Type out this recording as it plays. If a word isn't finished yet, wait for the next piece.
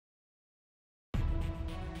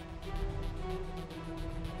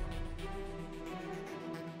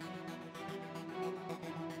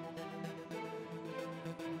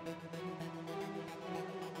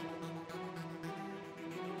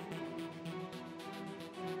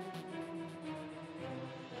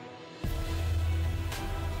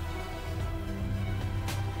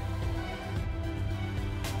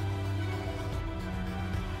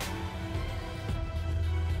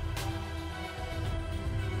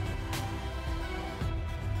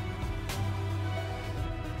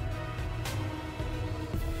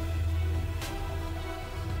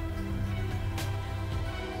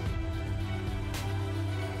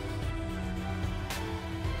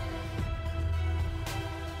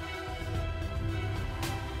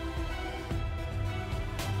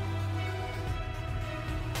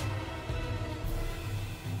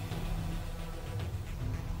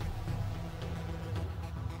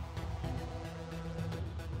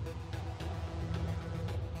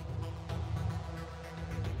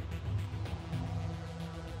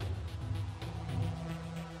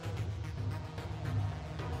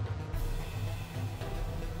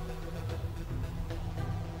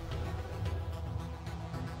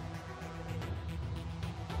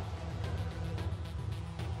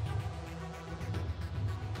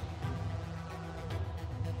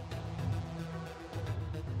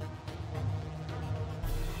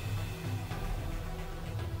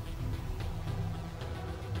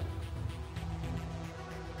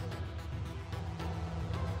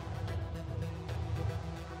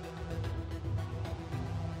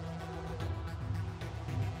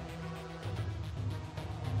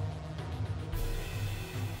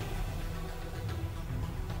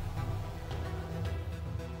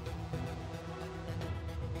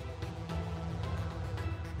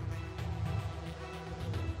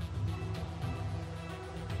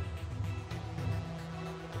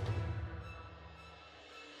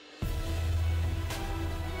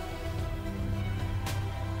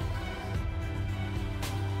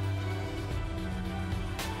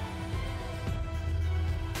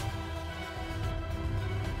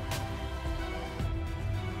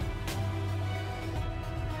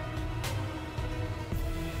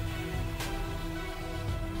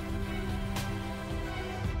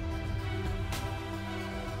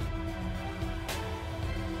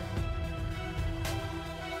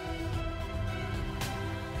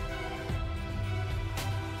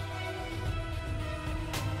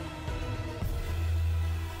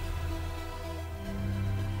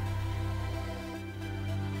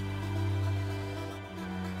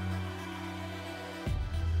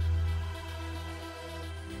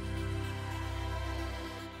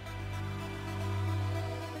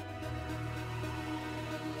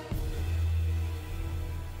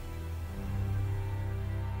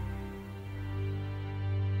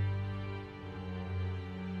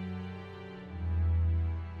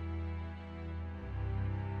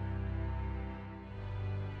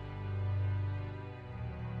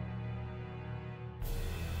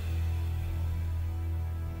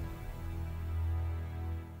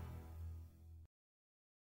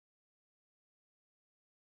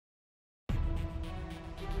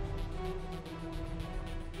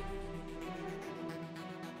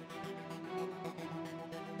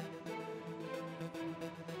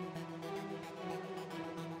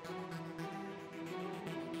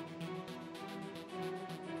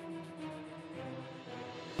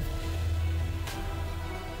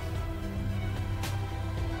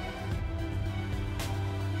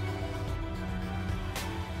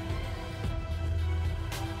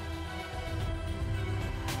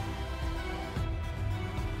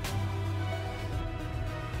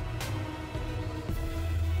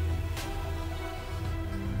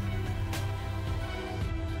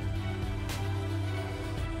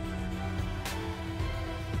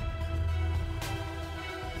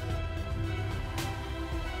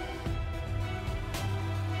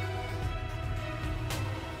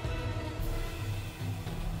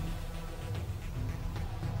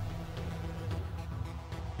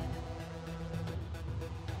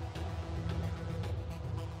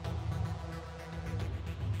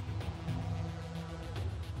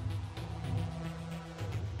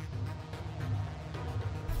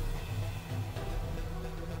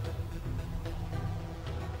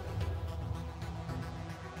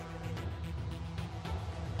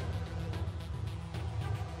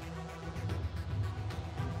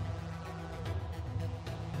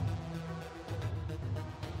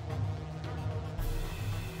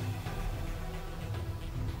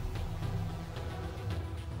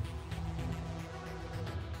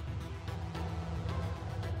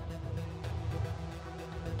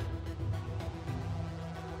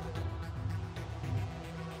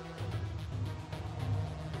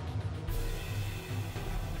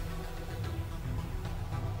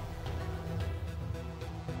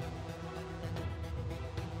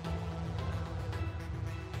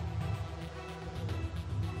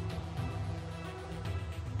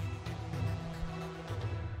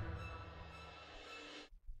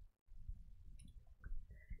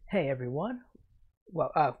Hey everyone.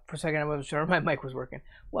 Well, for a second I wasn't sure my mic was working.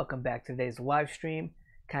 Welcome back to today's live stream.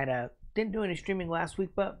 Kind of didn't do any streaming last week,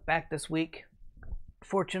 but back this week.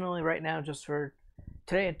 Fortunately, right now, just for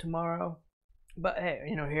today and tomorrow. But hey,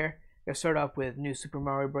 here gonna start off with New Super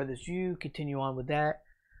Mario Brothers U. Continue on with that.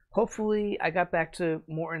 Hopefully, I got back to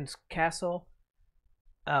Morton's castle.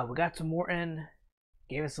 We got to Morton,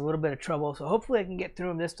 gave us a little bit of trouble, so hopefully I can get through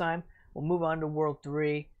him this time. We'll move on to World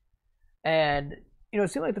 3. And it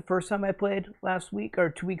seemed like the first time I played last week or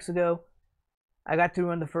 2 weeks ago, I got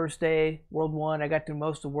through on the first day, World 1. I got through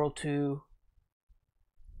most of World 2.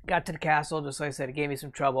 Got to the castle, just like I said, it gave me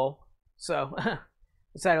some trouble. So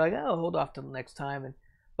decided hold off till the next time.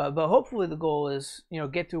 But hopefully the goal is,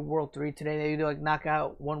 get through World 3 today. Maybe knock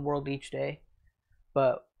out one world each day.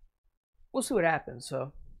 But we'll see what happens.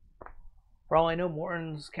 So for all I know,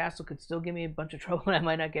 Morton's castle could still give me a bunch of trouble and I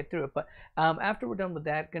might not get through it. But after we're done with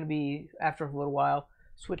that, going to be, after a little while,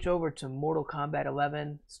 switch over to Mortal Kombat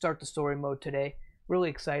 11, start the story mode today. Really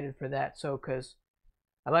excited for that. So, because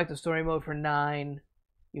I like the story mode for 9.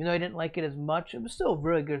 Even though I didn't like it as much, it was still a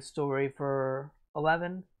really good story for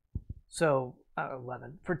 11. So,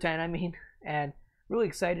 11. For 10, I mean. And really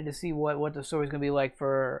excited to see what the story's going to be like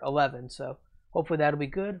for 11. So, hopefully that'll be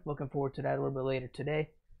good. Looking forward to that a little bit later today.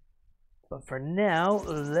 But for now,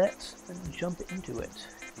 let's jump into it.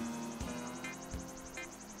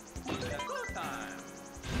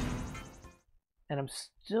 And I'm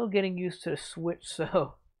still getting used to the Switch,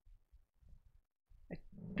 so I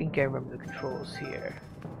think I remember the controls here.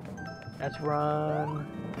 Let's run.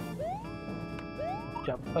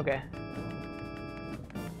 Jump. Okay.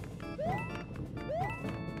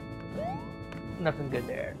 Nothing good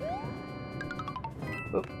there.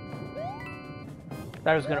 Oop.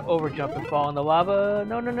 Thought I was gonna over jump and fall in the lava.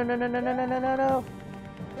 No, no, no, no, no, no, no, no, no, no,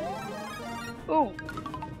 no. Ooh.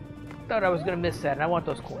 Thought I was gonna miss that, and I want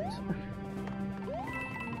those coins.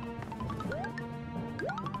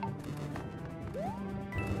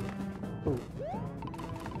 Ooh.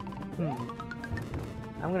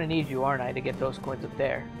 I'm gonna need you, aren't I, to get those coins up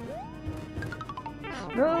there?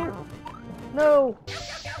 No! No!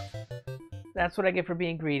 That's what I get for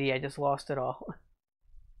being greedy. I just lost it all.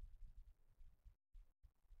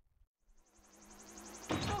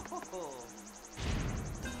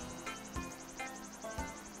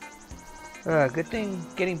 Good thing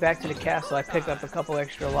getting back to the castle, I picked up a couple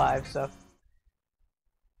extra lives, so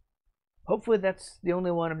hopefully that's the only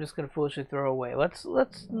one I'm just gonna foolishly throw away. Let's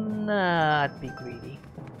not be greedy.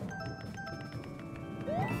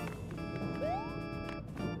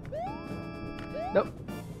 Nope.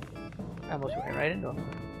 I almost ran right into him.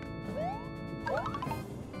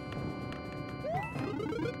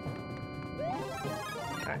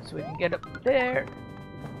 Alright, so we can get up there.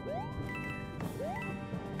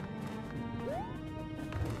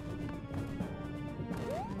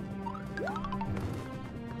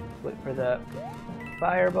 Wait for the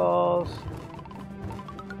fireballs.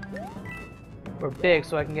 We're big,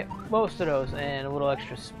 so I can get most of those and a little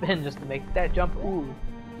extra spin just to make that jump. Ooh.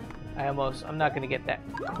 I'm not gonna get that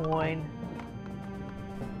coin.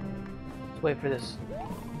 Let's wait for this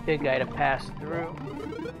big guy to pass through.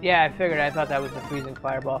 Yeah, I figured. I thought that was the freezing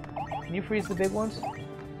fireball. Can you freeze the big ones?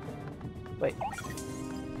 Wait.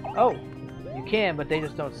 Oh, you can, but they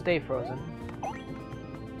just don't stay frozen.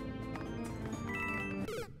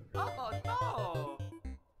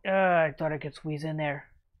 I thought I could squeeze in there.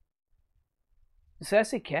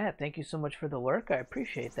 Sassy Cat, thank you so much for the lurk. I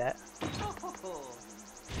appreciate that.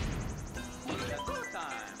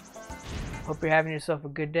 Hope you're having yourself a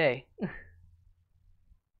good day.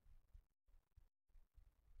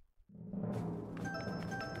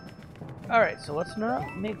 Alright, so let's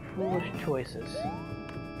not make foolish choices.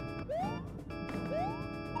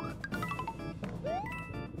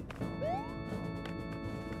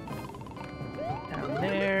 Down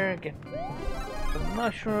there, get the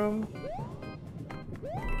mushroom.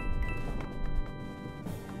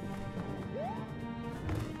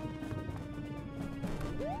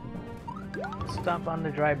 Stomp on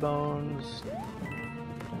the dry bones.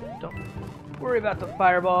 Don't worry about the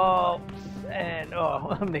fireball. And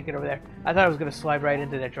oh, I'll make it over there. I thought I was gonna slide right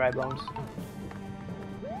into that dry bones.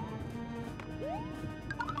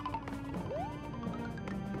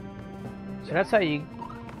 So that's how you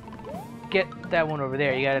get that one over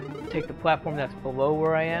there. You gotta take the platform that's below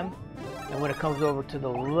where I am, and when it comes over to the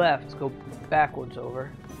left, go backwards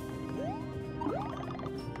over.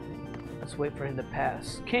 Let's wait for him to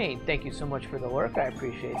pass. Kane, thank you so much for the lurk. I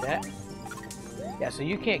appreciate that. Yeah, so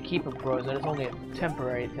you can't keep him frozen. It's only a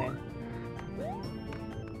temporary thing.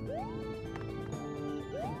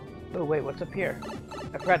 Oh, wait, what's up here?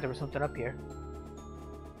 I forgot there was something up here.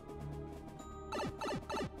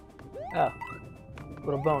 Oh,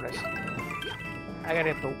 little bonus. I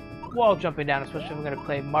gotta get the wall jumping down, especially if I'm gonna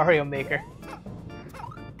play Mario Maker.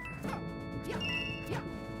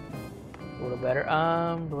 A little better.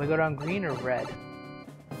 Do I go down green or red?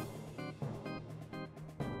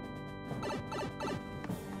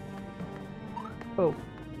 Oh,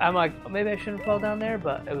 I'm like, maybe I shouldn't fall down there,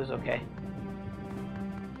 but it was okay.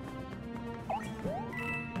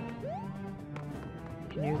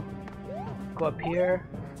 Can you go up here?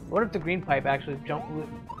 What if the green pipe actually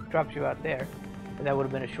drops you out there? And that would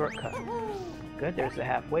have been a shortcut. Good, there's the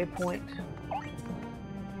halfway point.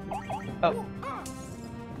 Oh.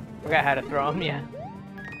 Forgot how to throw them, yeah.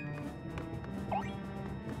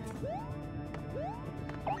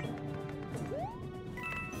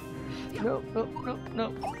 Nope, nope, nope,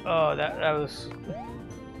 nope. Oh, that was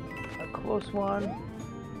a close one.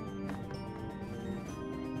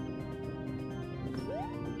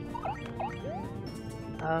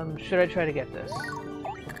 Should I try to get this?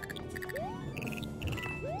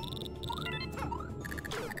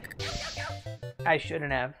 I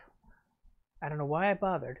shouldn't have. I don't know why I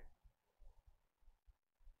bothered.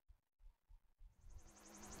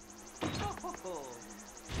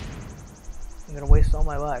 I'm gonna waste all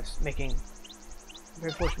my lives making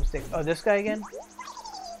very foolish mistakes. Oh, this guy again?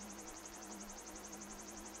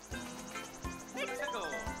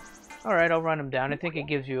 Alright, I'll run him down. I think it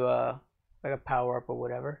gives you like a power up or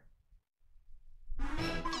whatever.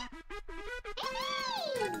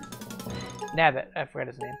 Nabbit, I forgot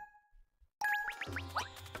his name.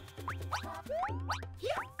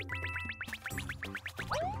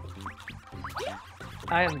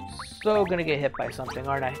 I am so gonna get hit by something,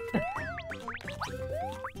 aren't I?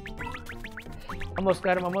 Almost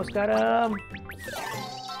got him, almost got him!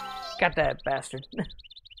 Got that bastard.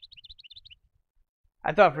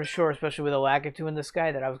 I thought for sure, especially with a lag or two in the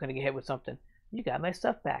sky, that I was gonna get hit with something. You got my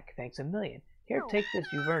stuff back, thanks a million. Here, take this,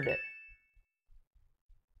 you've earned it.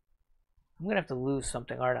 I'm gonna have to lose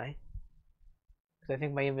something, aren't I? Because I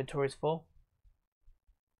think my inventory's full.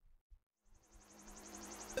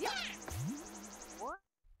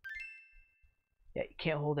 Yeah, you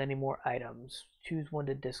can't hold any more items. Choose one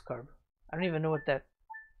to discard. I don't even know what that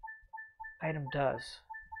item does.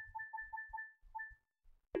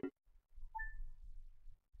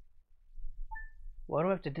 Why do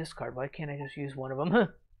I have to discard? Why can't I just use one of them?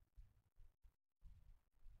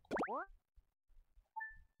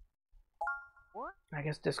 I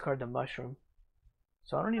guess discard the mushroom.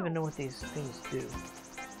 So I don't even know what these things do.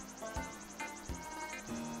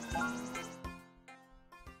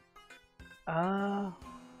 I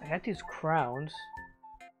got these crowns.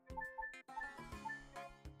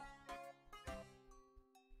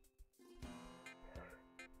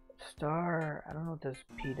 Star, I don't know what this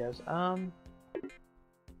P does. Oh,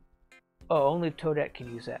 only Toadette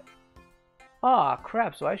can use that. Ah,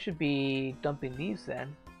 crap, so I should be dumping these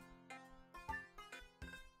then.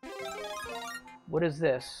 What is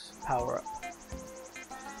this power up?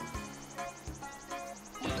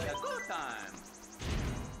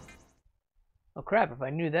 Oh crap, if I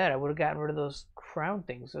knew that, I would have gotten rid of those crown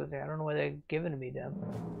things. So I don't know why they're giving me them.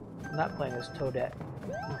 I'm not playing as Toadette.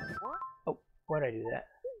 Oh, why'd I do that?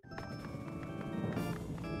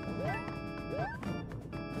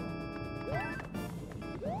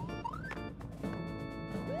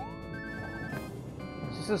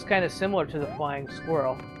 This is kind of similar to the flying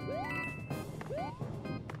squirrel.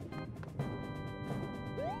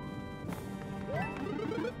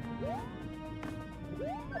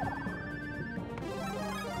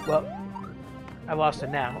 Well, I lost it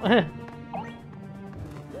now.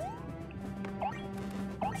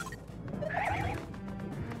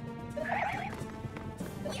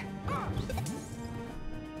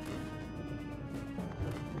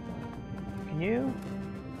 Can you?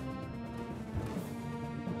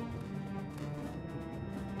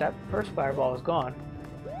 That first fireball is gone.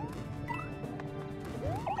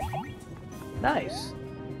 Nice.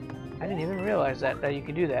 I didn't even realize that you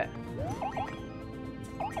could do that.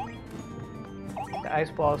 The ice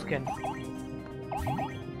balls can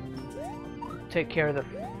take care of the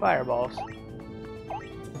fireballs.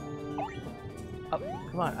 Oh,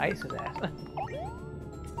 come on, ice his ass.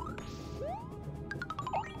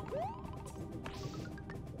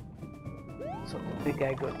 So the big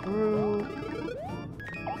guy go through.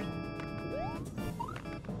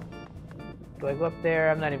 Do I go up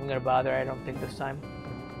there? I'm not even gonna bother, I don't think this time.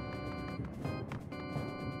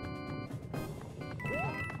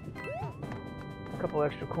 A couple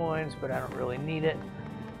extra coins, but I don't really need it.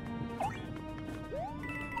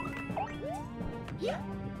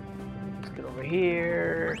 Let's get over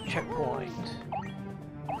here. Checkpoint.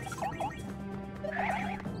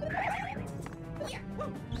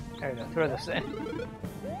 There we go, throw this in.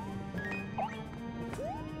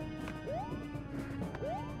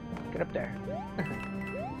 Get up there.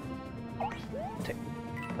 Take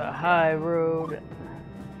the high road.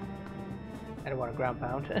 I don't want a ground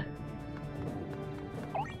pound.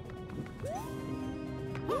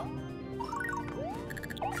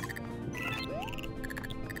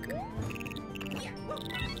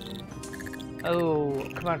 Oh,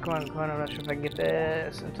 come on, come on, come on. I'm not sure if I can get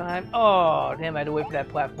this in time. Oh, damn, I had to wait for that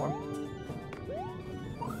platform.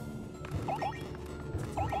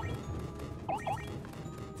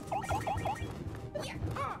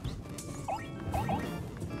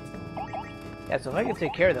 Yeah, so if I can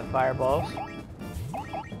take care of the fireballs,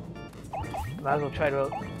 might as well try to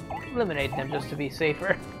eliminate them just to be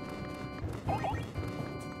safer.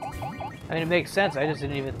 I mean, it makes sense. I just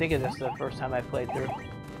didn't even think of this the first time I played through.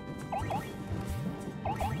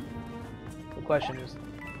 The question is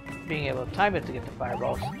being able to time it to get the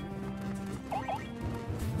fireballs.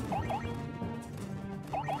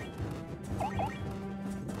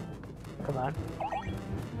 Come on.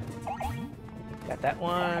 Got that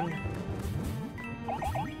one.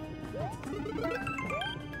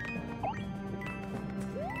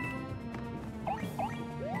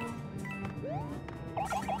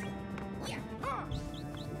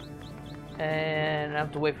 And I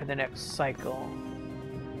have to wait for the next cycle.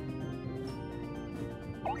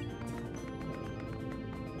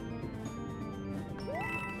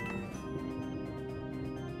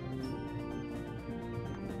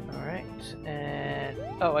 Alright, and...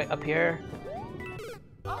 oh, wait, up here.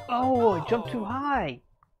 Oh, I jumped too high!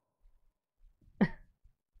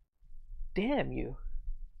 Damn you.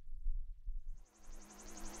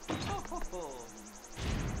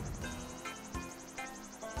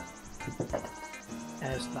 And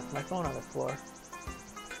I just knocked my phone on the floor.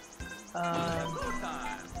 I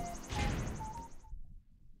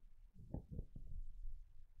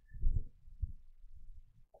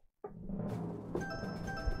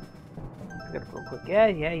gotta go quick. Yeah.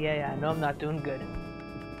 I know I'm not doing good.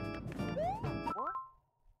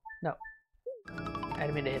 No. I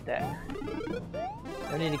didn't mean to hit that.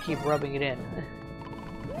 I need to keep rubbing it in.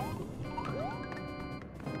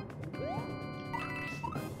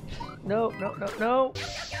 No.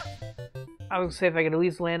 I was gonna say if I could at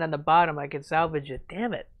least land on the bottom, I could salvage it.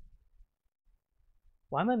 Damn it.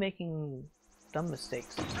 Why am I making dumb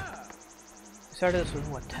mistakes? I started this with,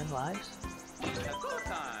 what, 10 lives?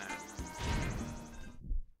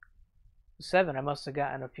 7. I must have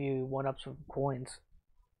gotten a few 1-ups from coins.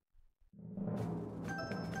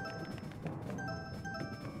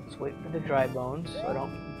 Let's wait for the dry bones so I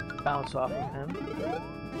don't bounce off of him.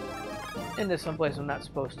 Into someplace I'm not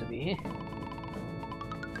supposed to be.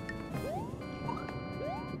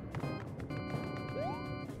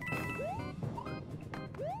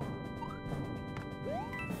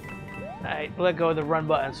 I let go of the run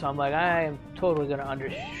button, so I'm like, I am totally gonna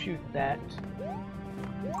undershoot that.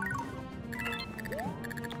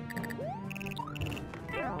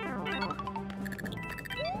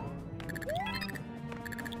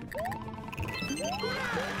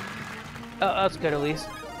 Oh, that's good at least.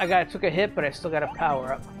 I took a hit, but I still got a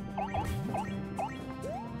power up.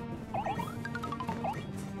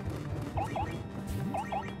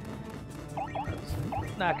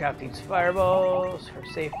 Let's knock out these fireballs for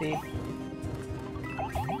safety.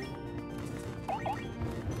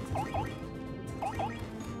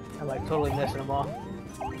 I'm like totally missing them all.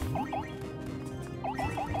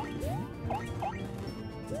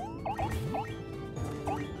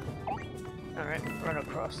 Alright, run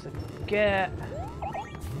across the gap.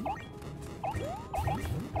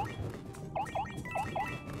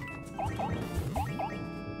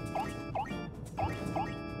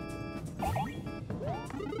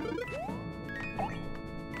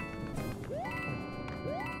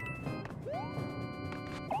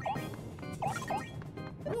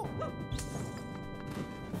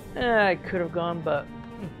 I could have gone, but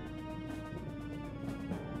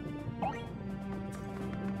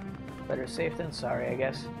better safe than sorry, I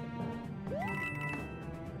guess.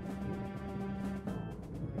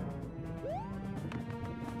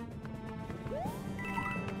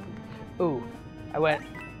 Ooh, I went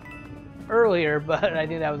earlier, but I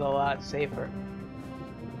knew that was a lot safer.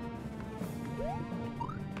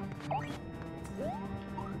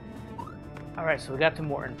 Alright, so we got to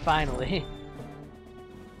Morton, finally.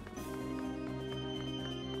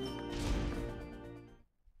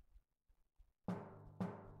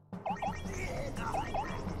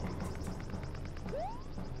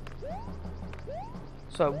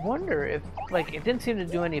 So I wonder if, like, it didn't seem to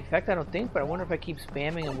do any effect, I don't think, but I wonder if I keep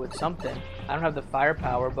spamming him with something. I don't have the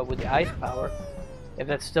firepower, but with the ice power, If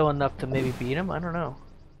that's still enough to maybe beat him, I don't know.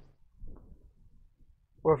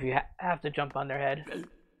 Or if you have to jump on their head.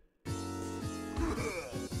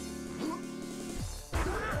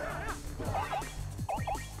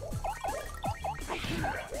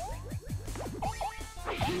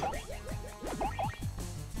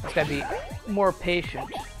 Just gotta be more patient.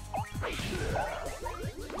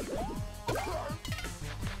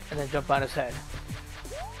 And then jump on his head.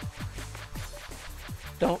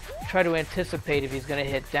 Don't try to anticipate if he's gonna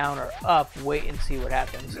hit down or up. Wait and see what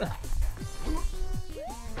happens. And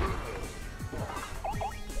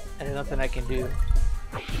there's nothing I can do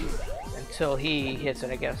until he hits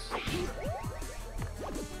it, I guess.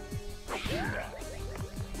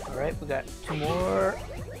 Alright, we got 2 more.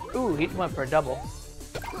 Ooh, he went for a double.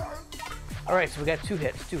 Alright, so we got 2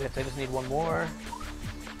 hits. 2 hits. I just need 1 more.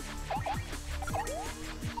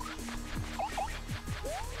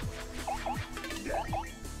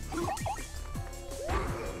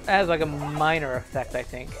 That has like a minor effect, I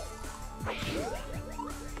think.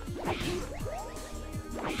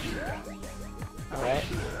 Alright.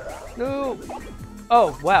 No!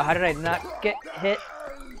 Oh, wow, how did I not get hit?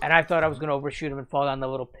 And I thought I was going to overshoot him and fall down the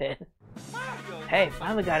little pit. Hey,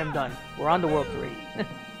 finally got him done. We're on to World 3.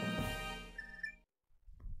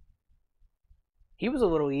 He was a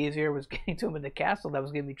little easier. It was getting to him in the castle that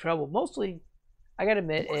was giving me trouble. Mostly, I gotta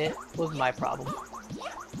admit, it was my problem.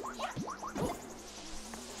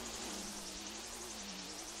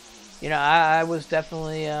 You know, I was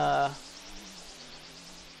definitely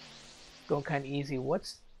going kind of easy.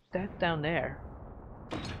 What's that down there?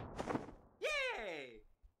 Yay!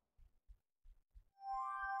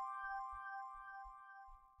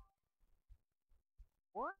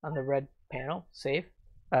 On the red panel, save.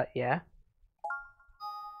 Yeah.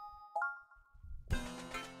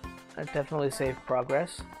 That definitely saved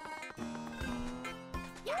progress.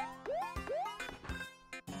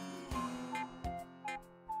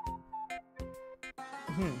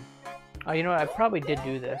 Oh, you know what? I probably did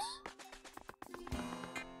do this.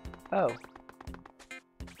 Oh.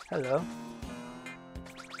 Hello.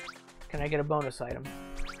 Can I get a bonus item?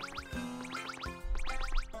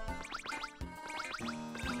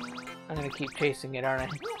 I'm gonna keep chasing it, aren't I?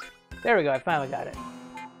 There we go, I finally got it.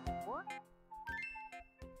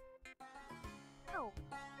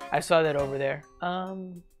 I saw that over there.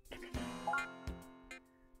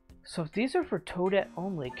 So if these are for Toadette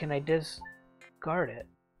only, can I discard it?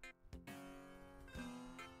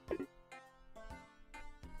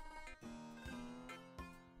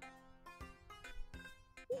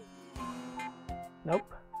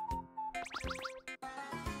 Nope.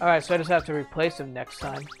 Alright, so I just have to replace him next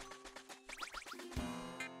time.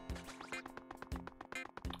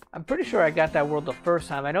 I'm pretty sure I got that world the first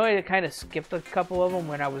time. I know I kind of skipped a couple of them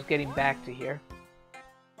when I was getting back to here.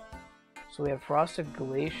 So we have Frosted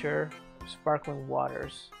Glacier, Sparkling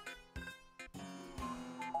Waters.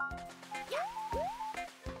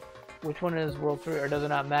 Which one is World 3, or does it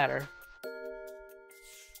not matter?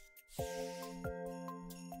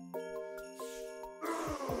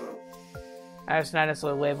 It's not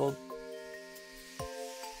necessarily labeled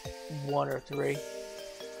 1 or 3.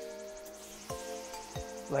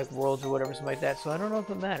 Like worlds or whatever, something like that. So I don't know if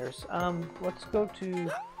it matters. Let's go to...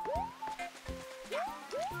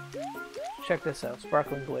 Check this out.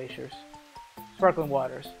 Sparkling Glaciers. Sparkling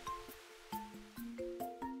Waters.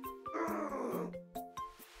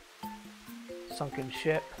 Sunken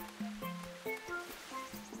Ship.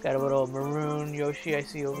 Got a little maroon Yoshi I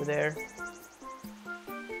see over there.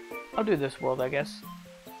 I'll do this world, I guess.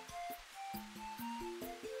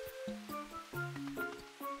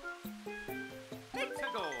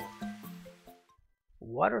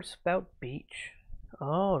 Water Spout Beach.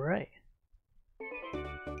 All right.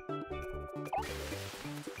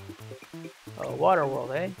 Oh, water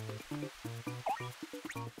world, eh?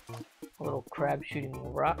 A little crab shooting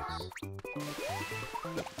rocks.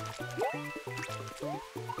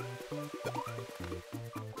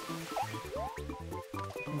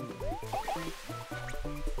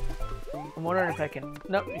 I'm wondering if I can...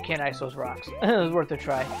 Nope, you can't ice those rocks. It was worth a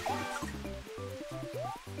try.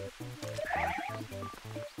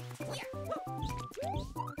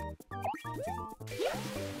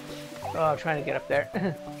 Oh, I'm trying to get up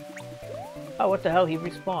there. Oh, what the hell? He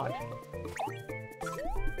respawned.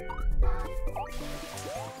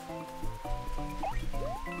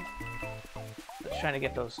 Just trying to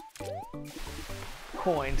get those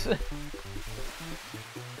coins.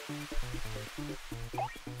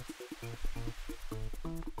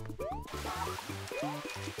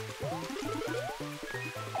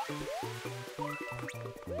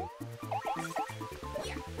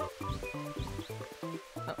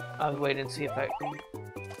 I was waiting to see if I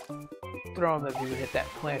throw him if he would hit that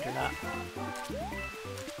plant or not.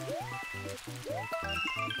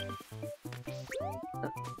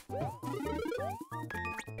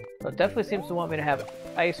 So it definitely seems to want me to have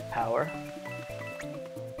ice power.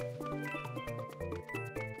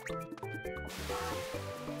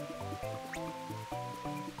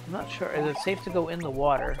 I'm not sure. Is it safe to go in the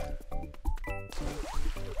water?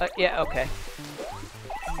 Yeah, okay.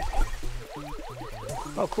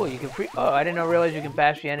 Oh, cool. You can free. Oh, I didn't realize you can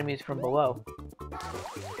bash the enemies from below.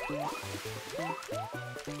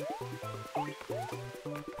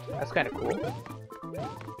 That's kind of cool.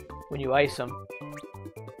 When you ice them.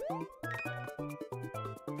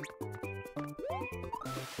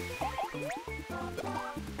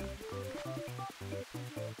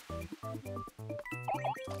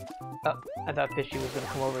 Oh, I thought Fishy was going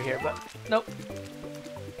to come over here, but nope.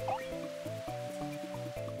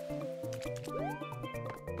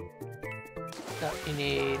 No, you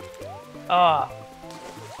need... Ah!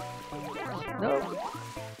 Oh. No!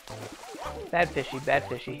 Bad Fishy, bad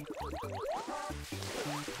Fishy.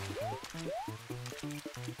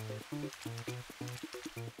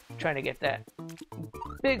 Trying to get that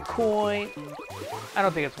big coin. I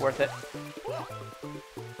don't think it's worth it.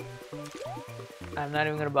 I'm not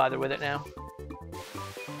even going to bother with it now.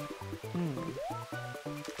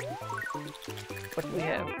 What do we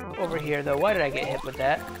have over here, though? Why did I get hit with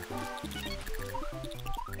that?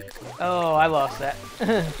 Oh, I lost that.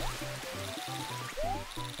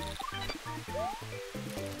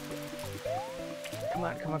 Come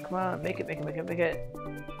on, come on, come on. Make it, make it, make it, make it.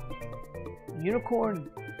 Unicorn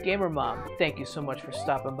Gamer Mom, thank you so much for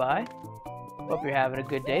stopping by. Hope you're having a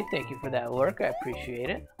good day. Thank you for that lurk. I appreciate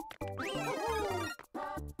it.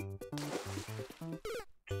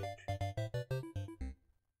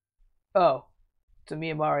 Oh, it's a me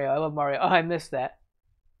and Mario. I love Mario. Oh, I missed that.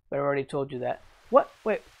 But I already told you that. What?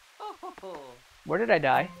 Wait. Where did I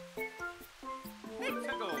die?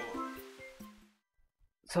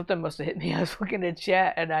 Something must have hit me. I was looking at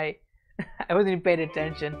chat and I wasn't even paying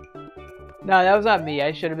attention. No, that was not me.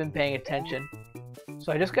 I should have been paying attention.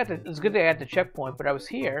 So I just got the... It's good that I got the checkpoint, but I was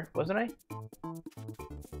here, wasn't I?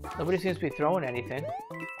 Nobody seems to be throwing anything.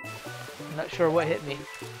 I'm not sure what hit me.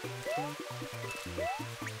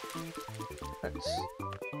 Let's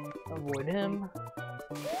avoid him.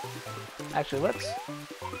 Actually, let's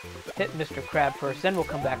hit Mr. Crab first, then we'll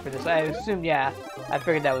come back for this. I assumed, yeah, I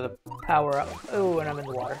figured that was a power-up. Oh, and I'm in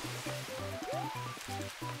the water.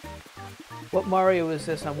 What Mario is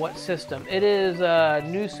this on what system? It is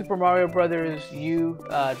New Super Mario Brothers U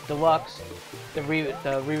Deluxe, the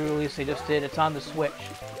re-release they just did. It's on the Switch.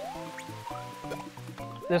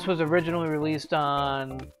 This was originally released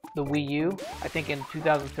on the Wii U, I think in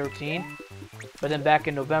 2013. But then back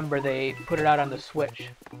in November, they put it out on the Switch.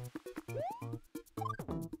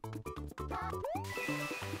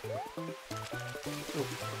 Ooh.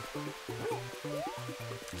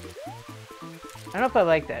 I don't know if I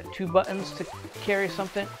like that. 2 buttons to carry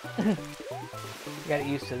something. Got it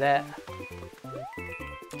used to that.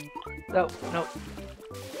 No, no.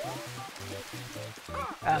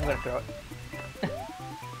 I'm gonna throw it.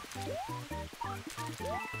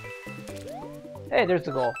 Hey, there's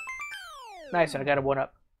the goal. Nice, and I got a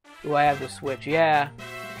 1-up. Do I have the Switch? Yeah.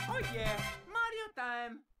 Oh yeah, Mario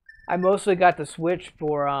time. I mostly got the Switch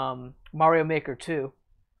for Mario Maker 2.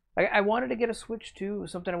 I wanted to get a Switch too. It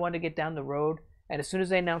was something I wanted to get down the road. And as soon as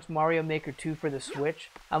they announced Mario Maker 2 for the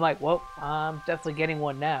Switch, I'm like, well, I'm definitely getting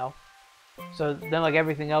one now. So then, like,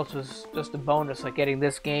 everything else was just a bonus, like getting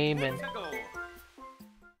this game, and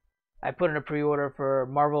I put in a pre-order for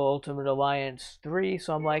Marvel Ultimate Alliance 3,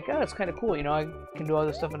 so I'm like, oh, it's kind of cool, you know, I can do all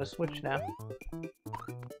this stuff on the Switch now.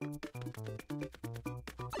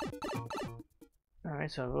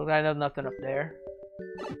 Alright, so I have nothing up there.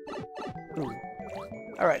 Ooh.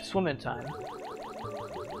 Alright, swimming time.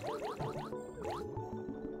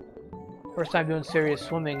 First time doing serious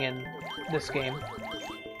swimming in this game.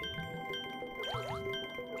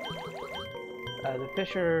 The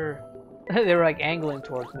fish are... they were like angling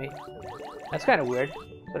towards me. That's kind of weird.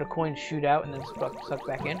 But a coin shoot out and then suck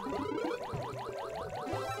back in.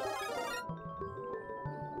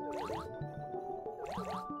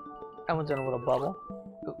 That one's in a little bubble.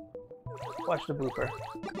 Ooh. Watch the blooper.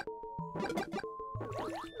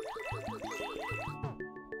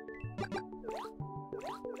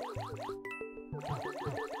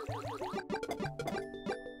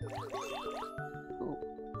 Ooh.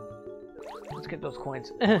 Let's get those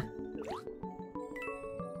coins.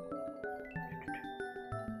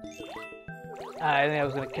 I think I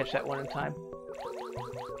was going to catch that one in time.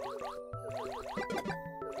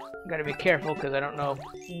 Gotta be careful because I don't know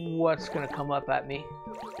what's going to come up at me.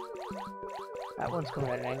 That one's coming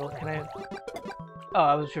at an angle. Can I... Oh,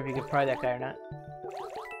 I wasn't sure if you could pry that guy or not.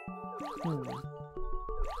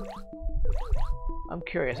 I'm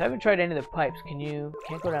curious. I haven't tried any of the pipes. Can you...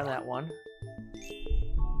 Can't go down that one.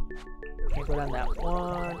 Can't go down that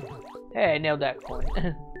one. Hey, I nailed that coin.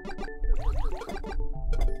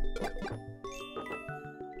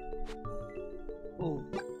 Ooh.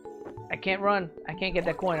 I can't run. I can't get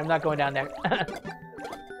that coin. I'm not going down there.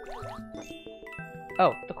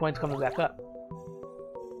 Oh, the coin's coming back up.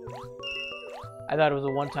 I thought it was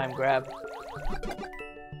a one-time grab.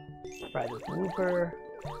 Try this blooper.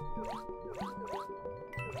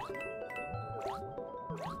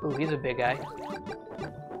 Ooh, he's a big guy.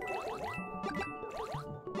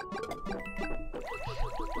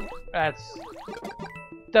 That's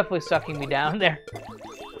definitely sucking me down there.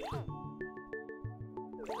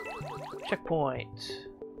 Checkpoint.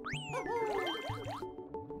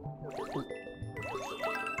 Ooh.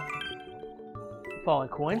 Fallen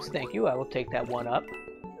coins, thank you. I will take that one up.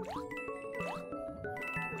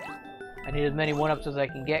 I need as many one-ups as I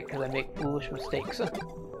can get because I make foolish mistakes.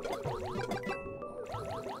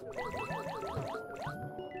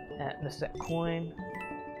 Missed that coin.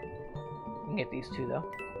 I can get these two though.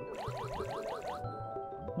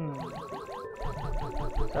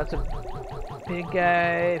 So that's a big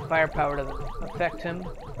guy. Firepower doesn't affect him,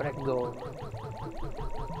 but I can go over.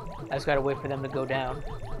 I just gotta wait for them to go down.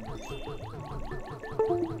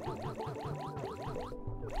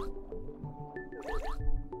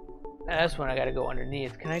 That's when I gotta go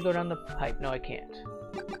underneath. Can I go down the pipe? No, I can't.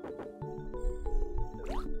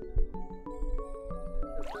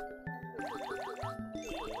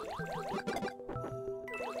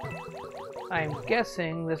 I'm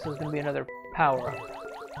guessing this is gonna be another power-up.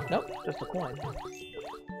 Nope, just a coin.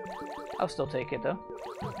 I'll still take it though.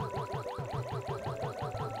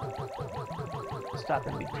 Stop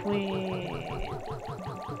in between.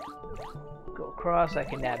 Go across, I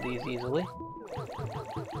can nab these easily.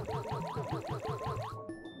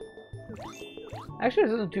 Actually,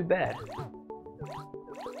 this isn't too bad.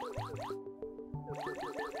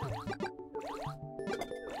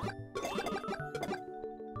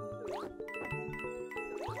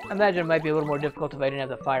 I imagine it might be a little more difficult if I didn't have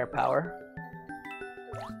the firepower.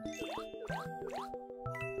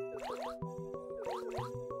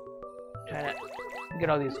 Trying to get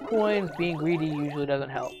all these coins. Being greedy usually doesn't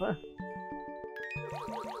help. Huh?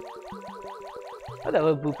 Oh, that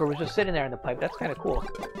little blooper was just sitting there in the pipe. That's kind of cool.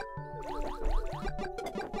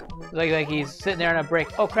 It's like he's sitting there on a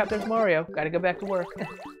break. Oh crap, there's Mario. Gotta go back to work.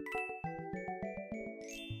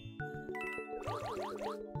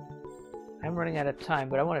 I'm running out of time,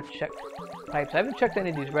 but I want to check pipes. I haven't checked any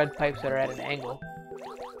of these red pipes that are at an angle.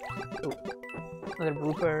 Ooh. Another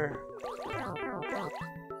blooper.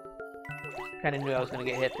 Kind of knew I was going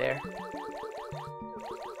to get hit there.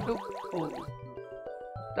 Ooh. Ooh.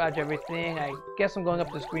 Dodge everything. I guess I'm going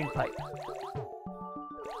up this green pipe.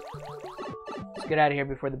 Let's get out of here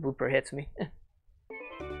before the blooper hits me.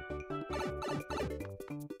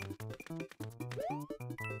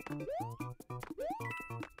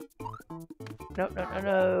 No, no, no,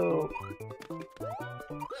 no.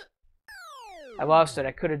 I lost it.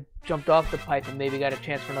 I could have jumped off the pipe and maybe got a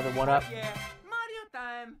chance for another one-up. Yeah, Mario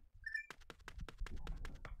time.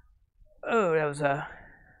 Oh, that was I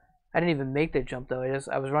didn't even make the jump though.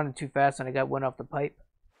 I was running too fast and I got one off the pipe.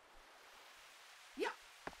 Yeah.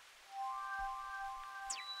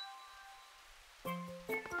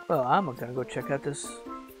 Well, I'm gonna go check out this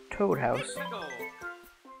Toad house.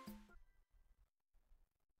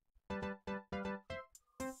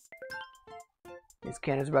 These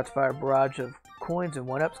cannons are about to fire a barrage of coins and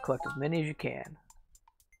one-ups. Collect as many as you can.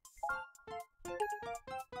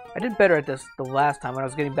 I did better at this the last time when I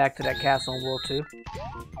was getting back to that castle in World 2.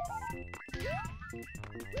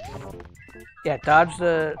 Yeah, dodge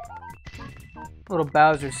the little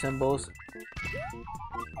Bowser symbols.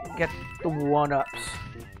 Get the one-ups.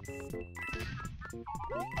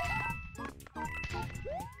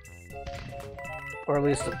 Or at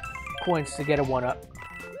least the coins to get a one-up.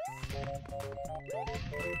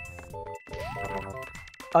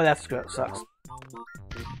 Oh, that's good. Sucks.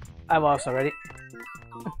 I lost already.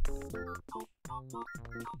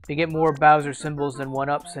 If you get more Bowser symbols than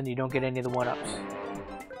one-ups, then you don't get any of the one-ups.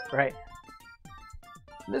 Right.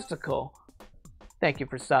 Mystical. Thank you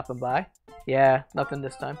for stopping by. Yeah, nothing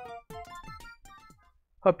this time.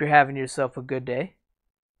 Hope you're having yourself a good day.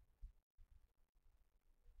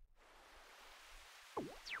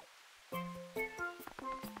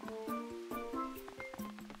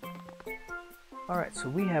 Alright, so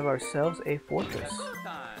we have ourselves a fortress.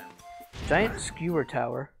 Giant skewer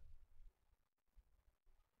tower.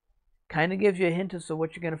 Kind of gives you a hint as to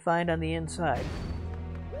what you're going to find on the inside.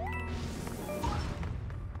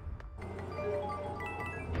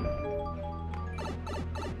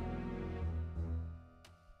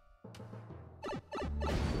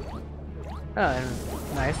 Oh,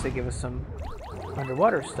 and nice, they give us some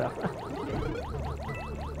underwater stuff.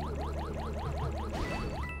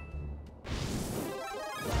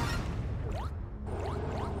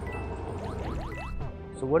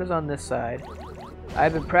 So what is on this side?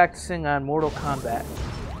 I've been practicing on Mortal Kombat.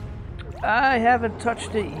 I haven't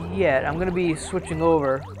touched it yet. I'm going to be switching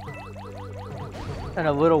over in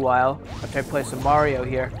a little while after I play some Mario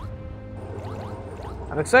here.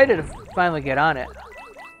 I'm excited to finally get on it.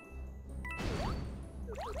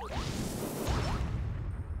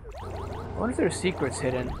 I wonder if there's secrets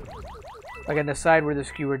hidden, like on the side where the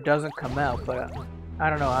skewer doesn't come out, but I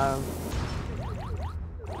don't know. I'm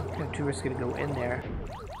kind of too risky to go in there.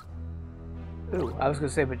 Ooh, I was gonna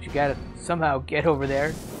say, but you gotta somehow get over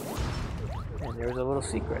there. And there's a little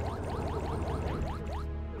secret.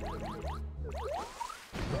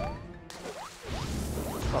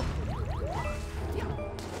 Oh.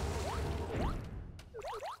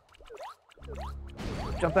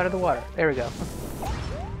 Jump out of the water. There we go.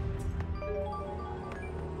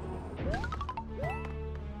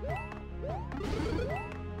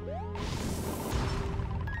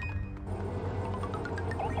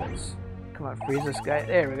 Nice. Come on, freeze this guy.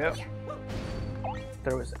 There we go.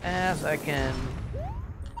 Throw his ass. I can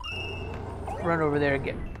run over there and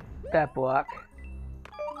get that block.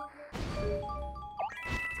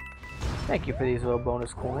 Thank you for these little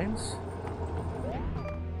bonus coins.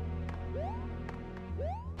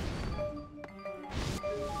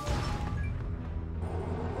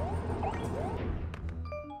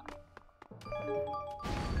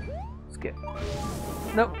 Skip.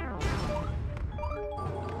 Nope.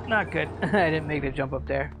 Not good. I didn't make the jump up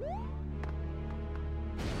there.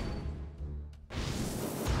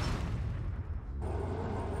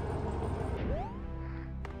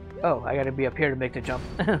 Oh, I gotta be up here to make the jump.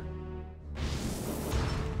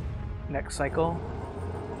 Next cycle.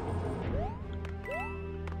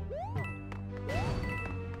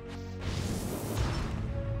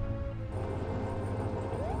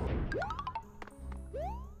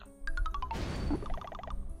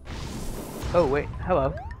 Oh wait,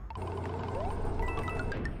 hello.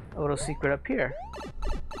 A little secret up here.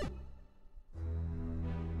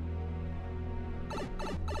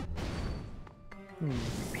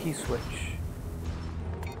 P-switch.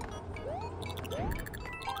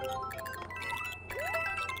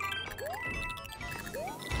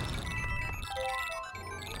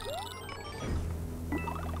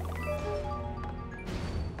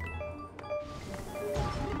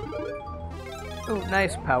 Oh,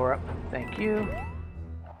 nice power up. Thank you.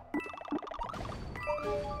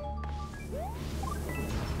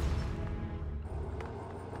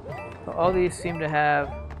 All these seem to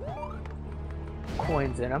have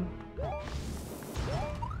coins in them.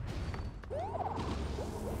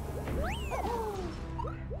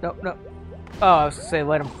 Nope, nope. Oh, I was gonna say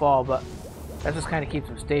let them fall, but that just kind of keeps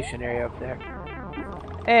them stationary up there.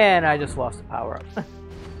 And I just lost the power up.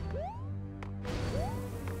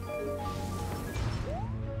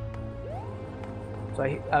 So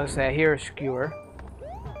I would say I hear a skewer.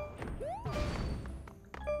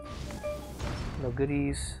 No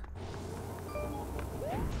goodies.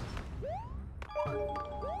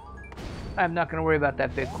 I'm not going to worry about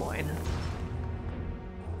that big coin.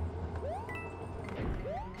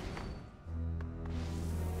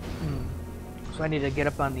 So I need to get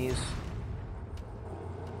up on these.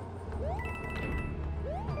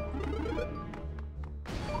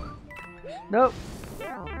 Nope.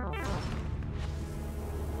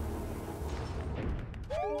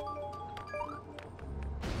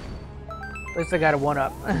 At least I got a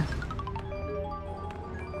one-up.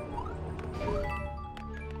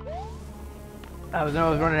 I was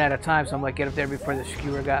running out of time, so I'm like, get up there before the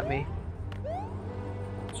skewer got me.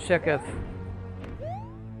 Let's check if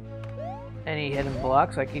any hidden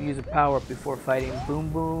blocks. I can use a power-up before fighting Boom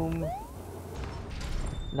Boom.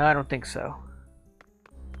 No, I don't think so.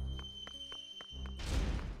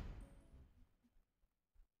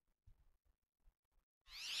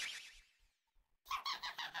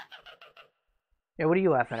 Yeah, what are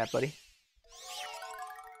you laughing at, buddy?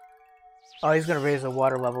 Oh, he's gonna raise the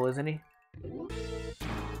water level, isn't he?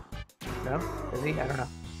 No? Is he? I don't know.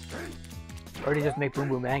 Or did he just make Boom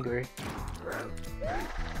Boom angry?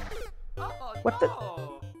 What the?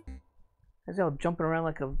 He's all jumping around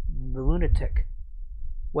like a lunatic.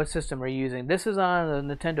 What system are you using? This is on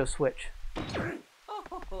the Nintendo Switch.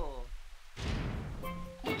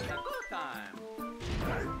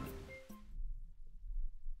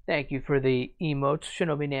 Thank you for the emotes,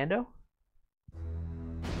 Shinobi Nando.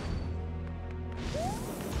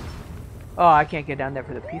 Oh, I can't get down there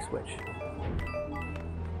for the P-switch.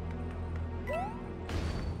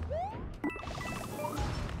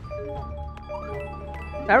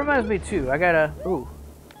 That reminds me too, I gotta... Ooh.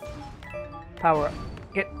 Power up.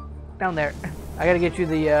 Get down there. I gotta get you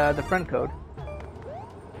the friend code.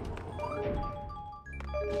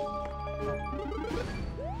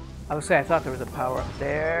 I would say I thought there was a power up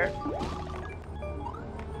there.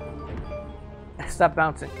 Stop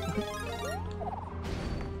bouncing.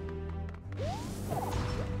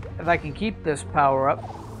 If I can keep this power up,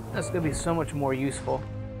 that's gonna be so much more useful.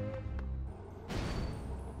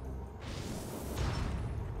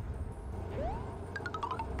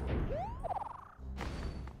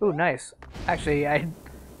 Ooh, nice. Actually, I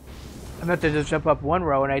meant to just jump up one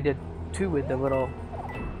row, and I did two with the little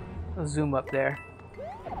zoom up there.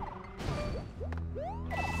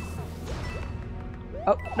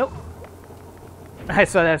 Oh, nope. I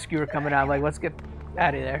saw that skewer coming out. I'm like, let's get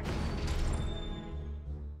out of there.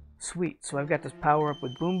 Sweet. So I've got this power up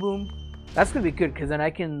with Boom Boom. That's going to be good, because then I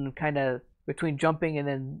can kind of, between jumping and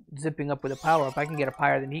then zipping up with a power up, I can get up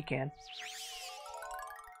higher than he can.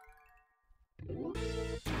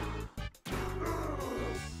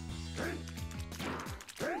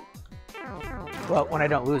 Well, when I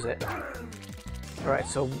don't lose it. Alright,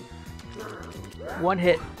 so one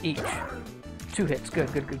hit each. 2 hits. Good,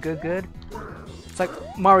 good, good, good, good. It's like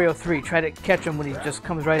Mario 3. Try to catch him when he just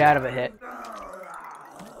comes right out of a hit.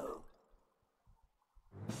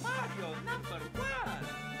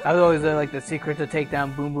 I was always like the secret to take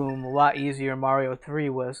down Boom Boom a lot easier in Mario 3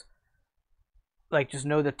 was like just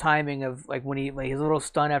know the timing of like when he like his little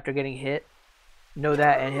stun after getting hit. Know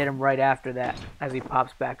that and hit him right after that as he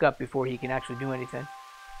pops back up before he can actually do anything.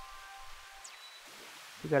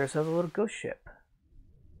 We got ourselves a little ghost ship.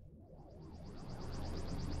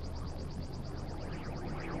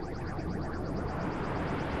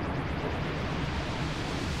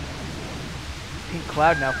 Pink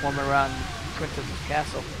cloud now forming around Princess's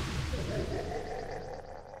castle.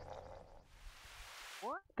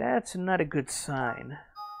 That's not a good sign.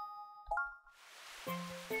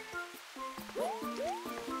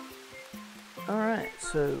 Alright,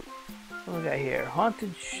 so what we got here?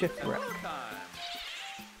 Haunted Shipwreck.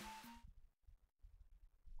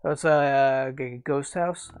 So it's a ghost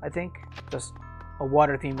house, I think. Just a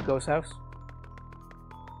water-themed ghost house.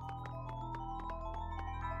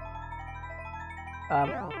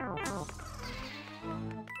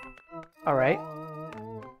 Alright.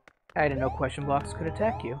 I didn't know question blocks could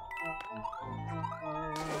attack you.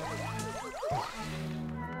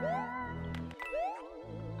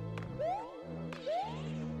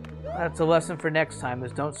 That's a lesson for next time,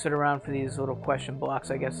 is don't sit around for these little question blocks,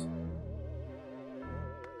 I guess.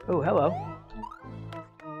 Oh, hello.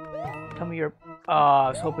 Tell me your... Oh, I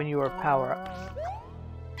was hoping you were power up.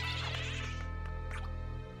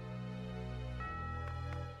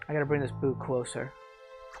 I gotta bring this boo closer.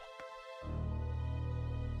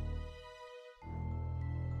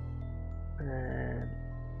 And then...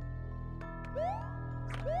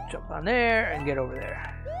 jump on there and get over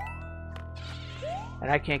there.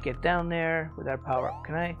 And I can't get down there without power up,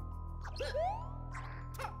 can I?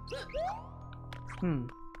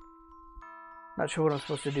 Not sure what I'm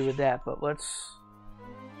supposed to do with that, but let's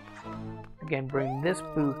again bring this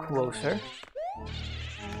boo closer.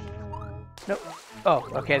 Nope. Oh,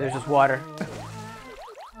 okay, there's just water.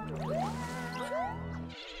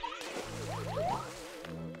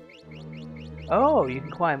 Oh, you can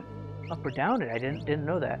climb up or down it. I didn't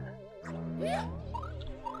know that.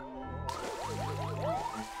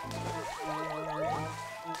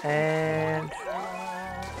 And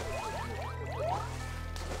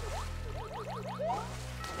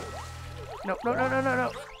no, no, no, no, no,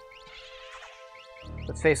 no.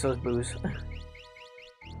 Let's face those boos.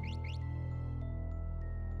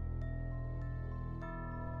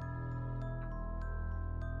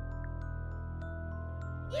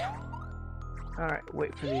 Alright,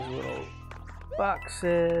 wait for these little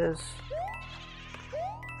boxes.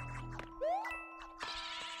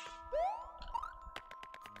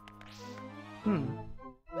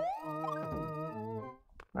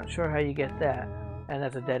 Not sure how you get that. And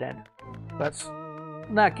that's a dead end. Let's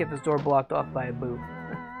not get this door blocked off by a boo.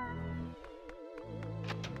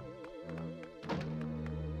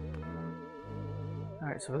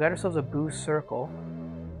 Alright, so we got ourselves a boo circle.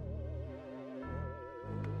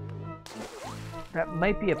 That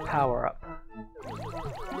might be a power-up.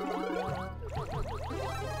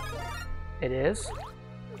 It is.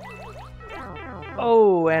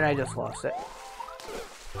 Oh, and I just lost it.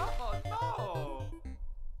 Oh, no.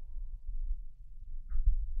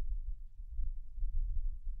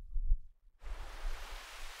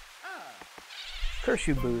 Curse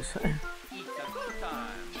you, boos. It's a good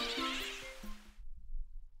time.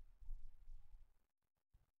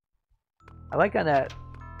 I like on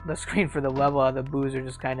the screen for the level how the boos are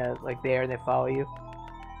just kind of like there and they follow you.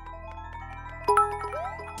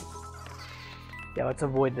 Yeah, let's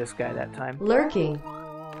avoid this guy that time. Lurking.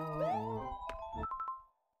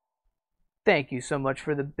 Thank you so much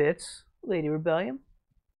for the bits, Lady Rebellion.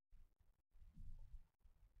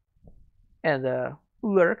 And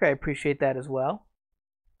Lurk, I appreciate that as well.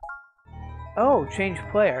 Oh, change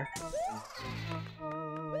player.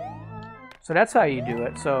 So that's how you do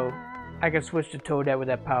it. So I can switch to Toadette with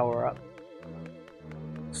that power up.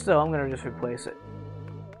 Still, I'm gonna just replace it.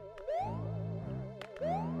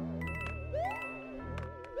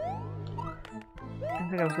 I didn't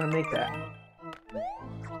think I was gonna make that.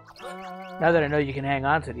 Now that I know you can hang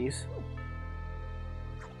on to these.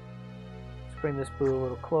 Let's bring this boo a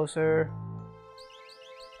little closer.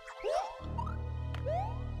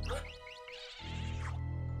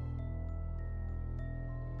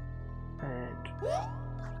 And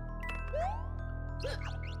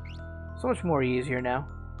so much more easier now.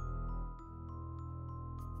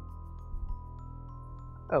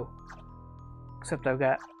 Oh. Except I've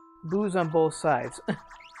got boos on both sides.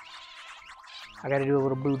 I gotta do a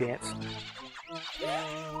little boo dance.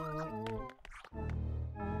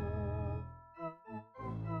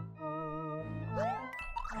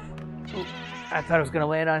 Ooh, I thought I was gonna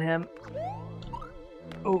land on him.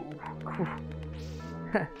 Oh,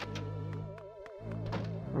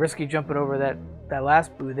 risky jumping over that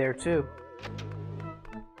last boo there too.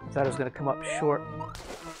 I thought I was gonna come up short.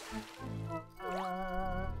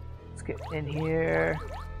 Let's get in here.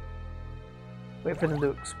 Wait for them to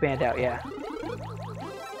expand out, yeah.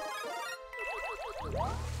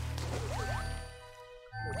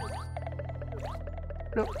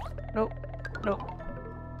 Nope, nope, nope.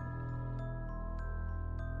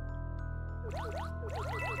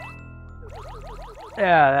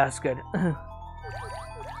 Yeah, that's good.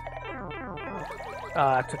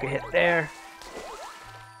 I took a hit there.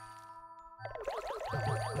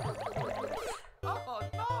 Oh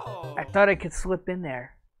no! I thought I could slip in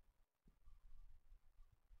there.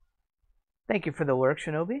 Thank you for the work,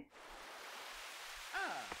 Shinobi.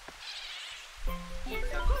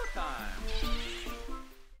 It's a good time.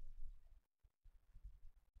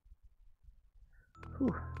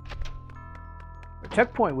 Whew. A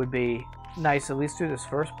checkpoint would be nice, at least through this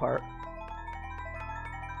first part.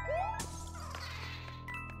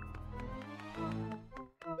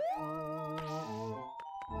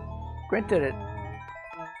 Granted it.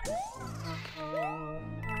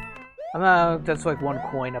 That's like one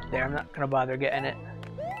coin up there. I'm not gonna bother getting it.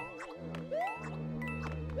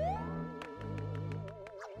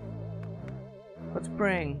 Let's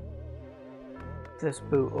bring this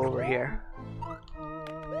boot over here.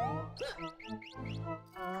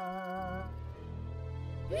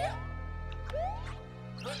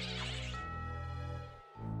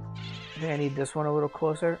 I think I need this one a little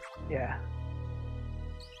closer. Yeah.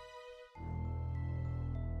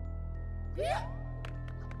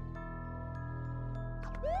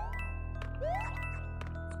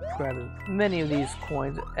 Grab as many of these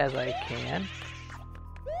coins as I can.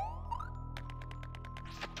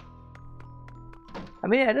 I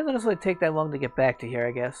mean, it doesn't necessarily take that long to get back to here,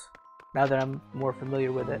 I guess. Now that I'm more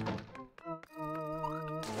familiar with it.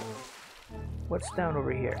 What's down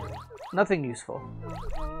over here? Nothing useful.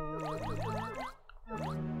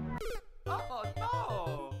 Oh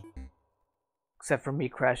no! Except for me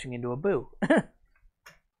crashing into a boo. Oh,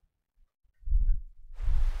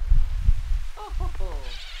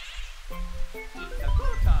 it's a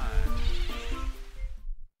good time.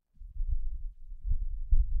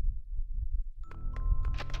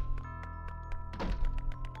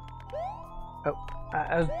 Oh,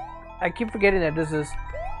 I keep forgetting that this is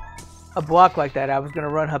a block like that. I was gonna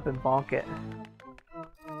run up and bonk it.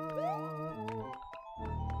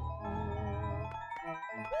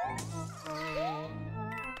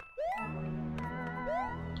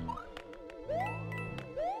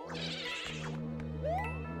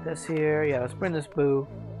 This here, yeah, let's bring this boo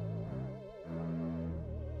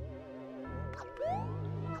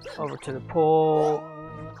over to the pole.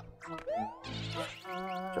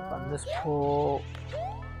 Jump on this pole.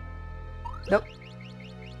 Nope.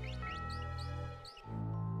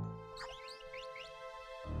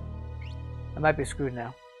 I might be screwed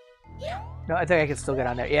now. No, I think I can still get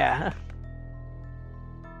on there. Yeah.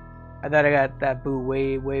 I thought I got that boo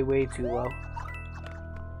way, way, way too low.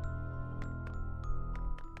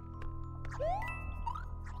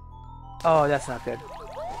 Oh, that's not good.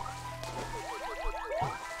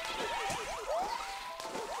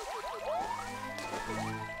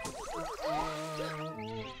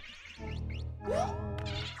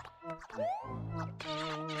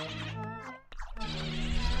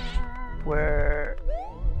 Where...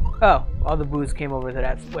 Oh, all the boos came over to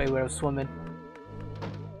that way where I was swimming.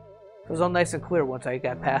 It was all nice and clear once I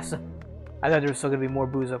got past them. I thought there was still going to be more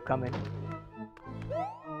boos upcoming.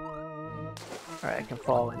 Alright, I can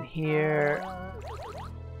fall in here.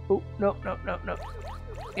 Oh, no, no, no, no.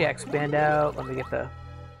 Yeah, expand out. Let me get the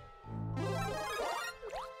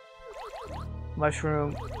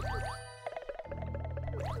mushroom.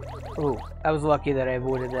 Ooh, I was lucky that I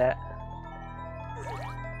avoided that.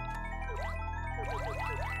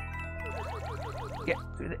 Get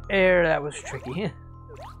through the air, that was tricky.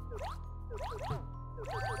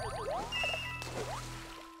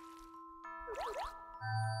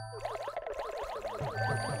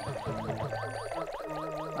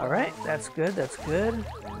 Alright, that's good, that's good.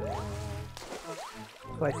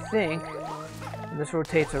 So I think when this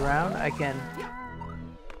rotates around, I can...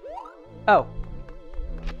 Oh!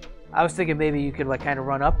 I was thinking maybe you could like kind of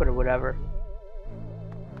run up it or whatever.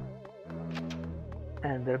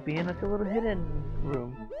 And there being like a little hidden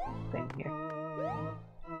room thing here.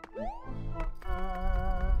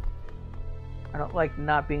 I don't like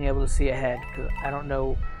not being able to see ahead because I don't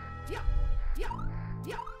know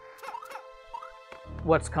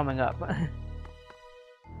what's coming up.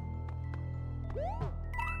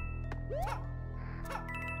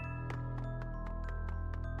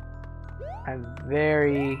 I'm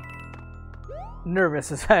very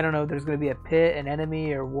nervous as I don't know if there's going to be a pit, an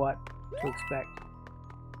enemy, or what to expect.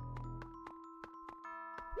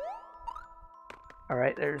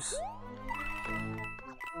 Alright, there's...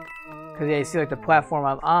 Because yeah, you see like the platform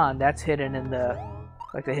I'm on, that's hidden in the...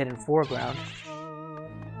 like the hidden foreground.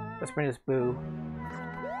 Let's bring this boo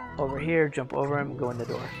over here, jump over him, go in the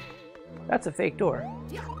door. That's a fake door.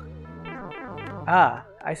 Ah,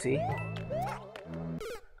 I see.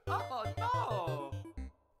 Oh no!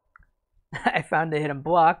 I found the hidden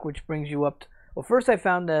block, which brings you up... Well, first I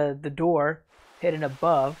found the door hidden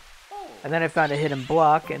above, and then I found a hidden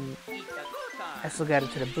block, and It's a good time. I still got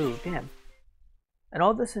it to the boo. Damn. And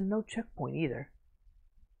all this in no checkpoint either.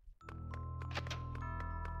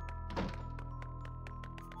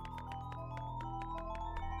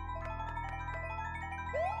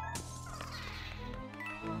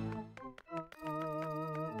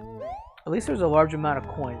 At least there's a large amount of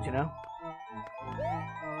coins, you know?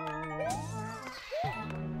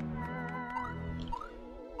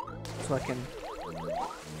 So I can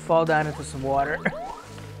fall down into some water.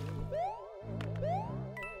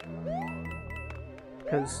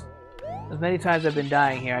 Because as many times I've been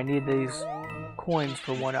dying here, I need these coins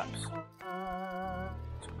for 1-ups.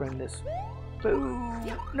 Let's bring this. Boo!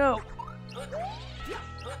 No!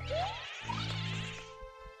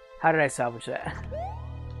 How did I salvage that?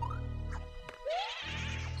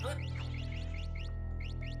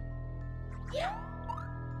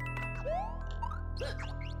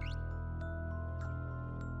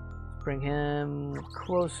 Bring him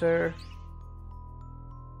closer.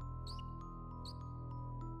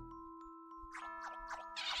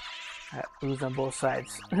 Alright, booze on both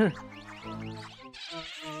sides.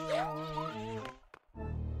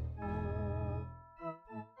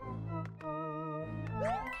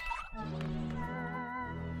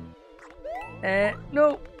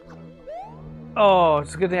 No! Oh,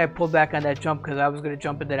 it's a good thing I pulled back on that jump because I was going to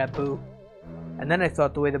jump into that boo. And then I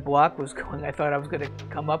thought the way the block was going, I thought I was going to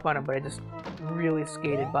come up on him, but I just really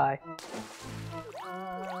skated by.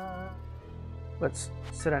 Let's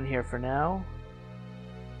sit on here for now.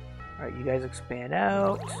 Alright, you guys expand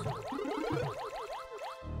out.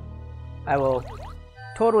 I will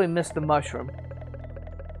totally miss the mushroom.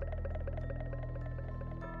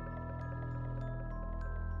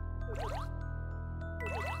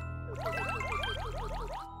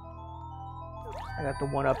 I got the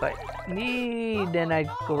 1-up I need, then I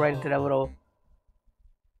go right into that little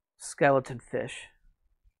skeleton fish.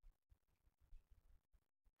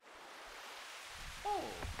 Oh.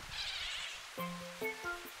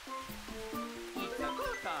 It's a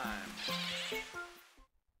good time.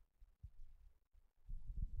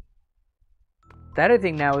 That I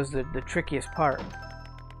think now is the trickiest part.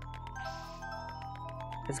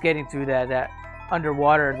 Is getting through that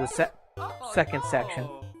underwater, the second section.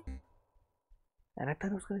 And I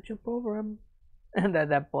thought I was going to jump over him. And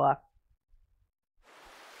that block.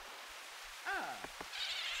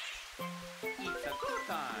 It's a good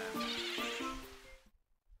time.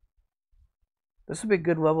 This would be a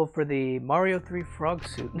good level for the Mario 3 frog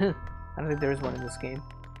suit. I don't think there is one in this game.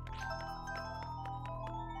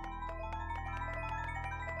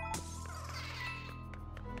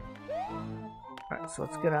 Alright, so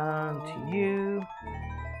let's get on to you.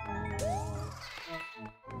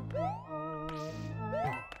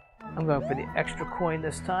 I'm going for the extra coin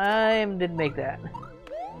this time. Didn't make that.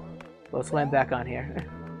 Let's land back on here.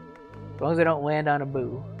 As long as I don't land on a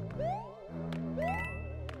boo.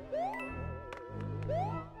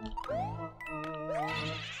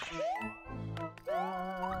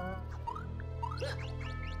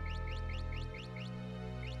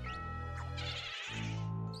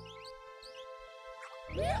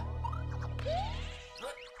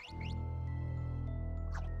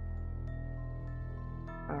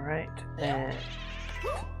 Alright, and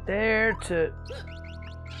there to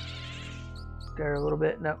there a little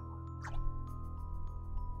bit. No.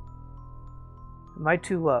 Am I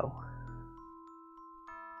too low?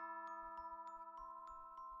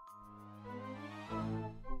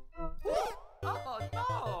 Oh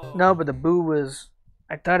no! No, but the boo was...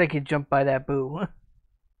 I thought I could jump by that boo.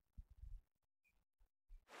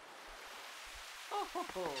 Oh ho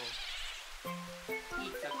ho!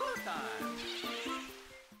 It's a go time!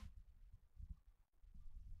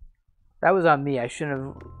 That was on me. I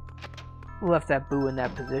shouldn't have left that boo in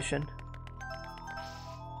that position.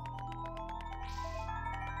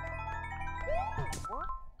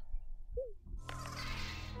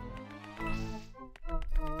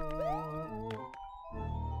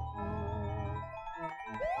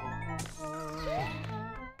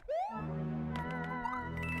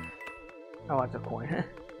 I want the coin.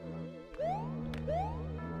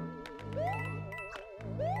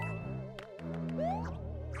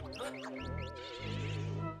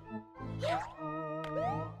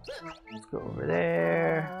 Let's go over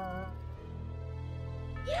there.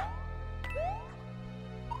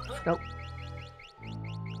 Nope.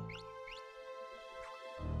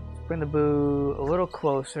 Let's bring the boo a little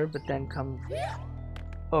closer, but then come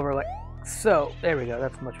over like so. There we go.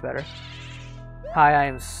 That's much better. Hi, I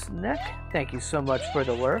am Sneck. Thank you so much for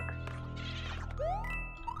the work.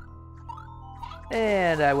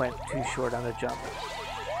 And I went too short on the jump.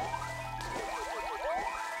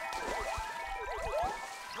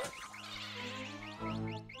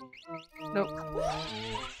 Nope.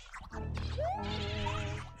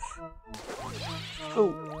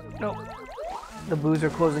 Oh, no. The boos are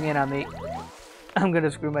closing in on me. I'm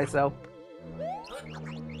gonna screw myself.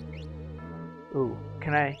 Ooh,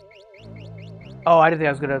 can I? Oh, I didn't think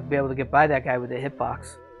I was gonna be able to get by that guy with the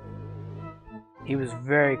hitbox. He was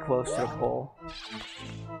very close to the pole.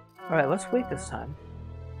 Alright, let's wait this time.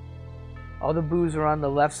 All the boos are on the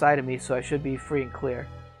left side of me, so I should be free and clear.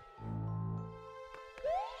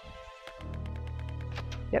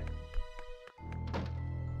 Yep.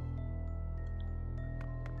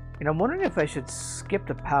 And I'm wondering if I should skip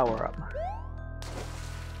the power-up.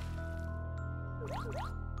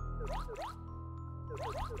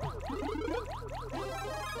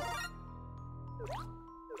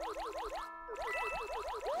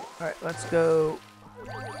 Alright, let's go.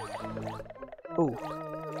 Ooh.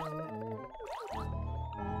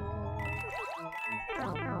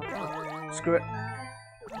 Screw it.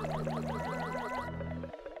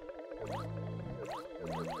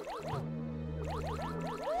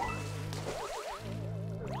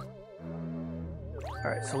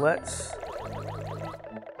 Alright, so let's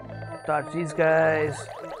dodge these guys,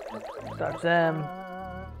 dodge them.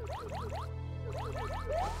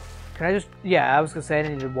 Can I just... Yeah, I was gonna say I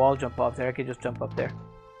didn't need a wall jump off there. I could just jump up there.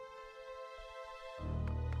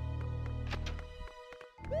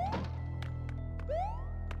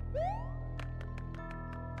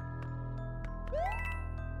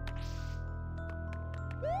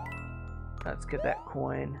 Let's get that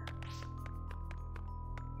coin.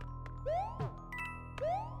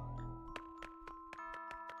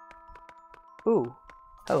 Ooh.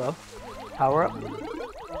 Hello. Power up.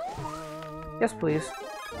 Yes, please.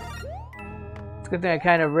 It's a good thing I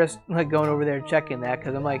kind of risked like going over there and checking that,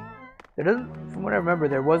 because I'm like, there doesn't, from what I remember,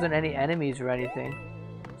 there wasn't any enemies or anything.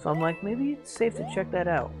 So I'm like, maybe it's safe to check that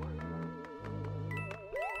out.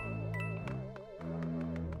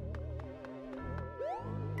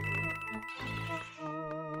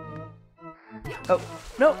 Oh,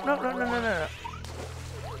 no, no, no, no, no, no, no.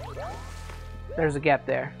 There's a gap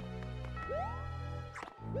there.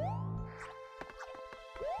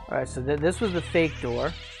 Alright, so this was the fake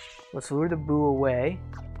door. Let's lure the boo away.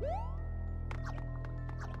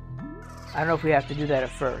 I don't know if we have to do that at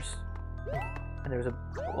first. And there's a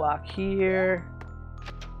block here.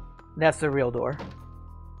 That's the real door.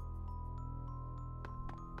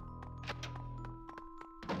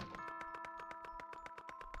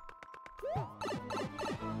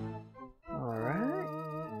 Alright.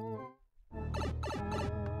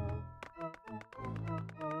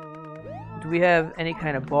 Do we have any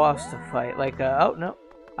kind of boss to fight? Like, oh no.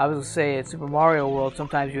 I was gonna say, at Super Mario World,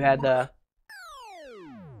 sometimes you had the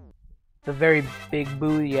the very big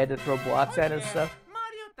boo you had to throw blocks at and stuff.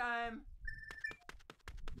 Mario time.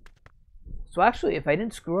 So actually, if I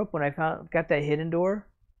didn't screw up when I got that hidden door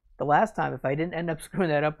the last time, if I didn't end up screwing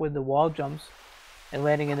that up with the wall jumps and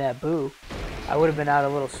landing in that boo, I would have been out a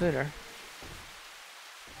little sooner.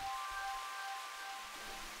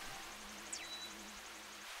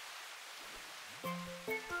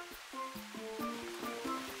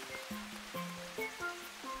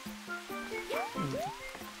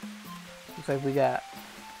 Looks like we got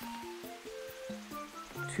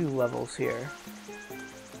 2 levels here.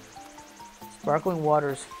 Sparkling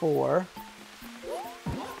water's 4.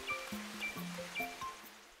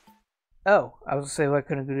 Oh, I was gonna say, well, I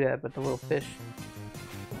couldn't do that, but the little fish.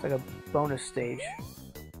 It's like a bonus stage.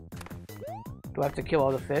 Do I have to kill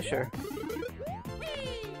all the fish, or?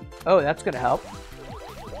 Oh, that's gonna help.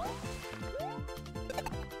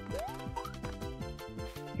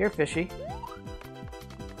 Here, fishy.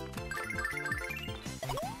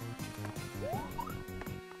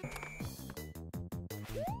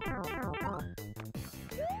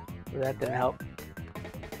 That didn't help.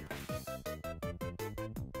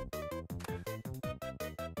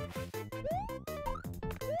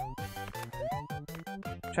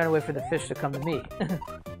 Trying to wait for the fish to come to me.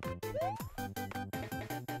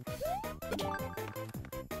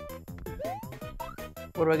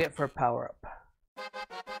 What do I get for a power-up?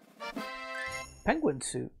 Penguin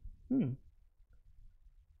suit.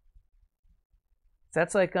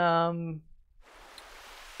 That's like,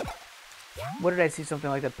 what did I see something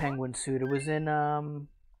like the penguin suit? It was in,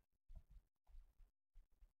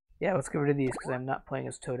 yeah, let's get rid of these because I'm not playing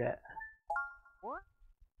as Toadette.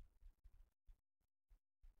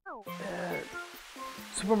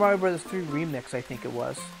 Super Mario Bros. 3 Remix, I think it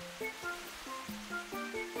was.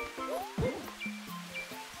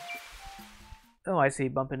 Oh, I see.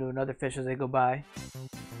 Bump into another fish as they go by.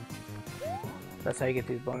 That's how you get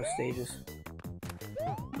these bonus stages.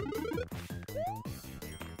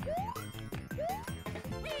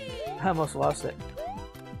 I almost lost it.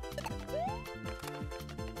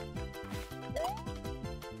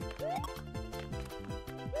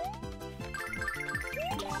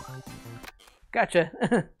 Gotcha.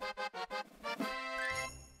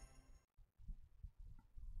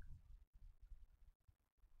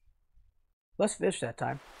 Less fish that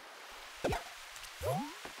time.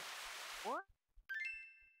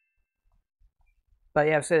 But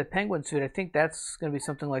yeah, say the penguin suit, I think that's going to be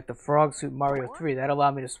something like the frog suit Mario 3. That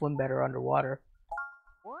allowed me to swim better underwater.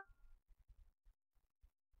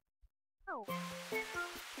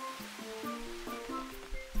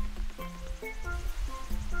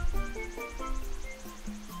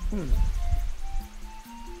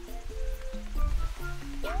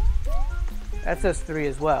 That says 3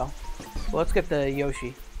 as well. Well, let's get the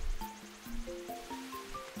Yoshi.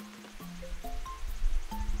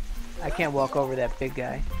 I can't walk over that big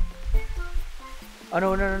guy. Oh,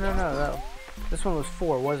 no. This one was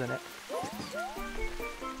 4, wasn't it?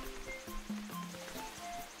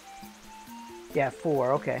 Yeah,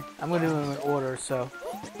 4, okay. I'm going to do them in order, so...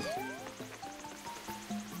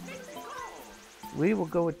 We will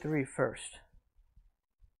go with 3 first.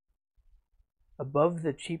 Above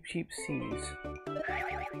the cheap seas.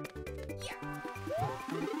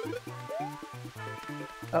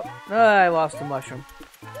 Oh, I lost the mushroom.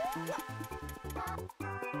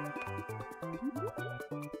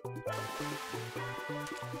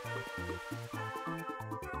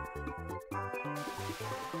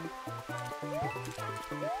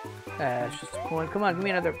 It's just a coin. Come on, give me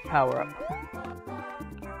another power up.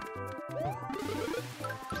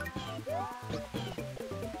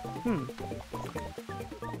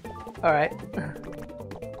 Alright.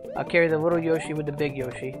 I'll carry the little Yoshi with the big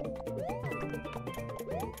Yoshi.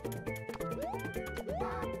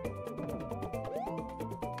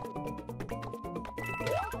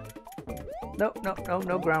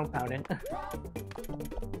 No ground pounding.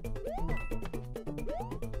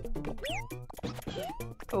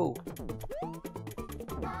 Oh.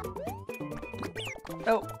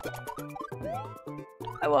 Oh.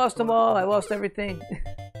 I lost them all. I lost everything.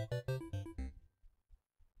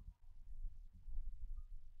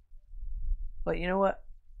 But you know what?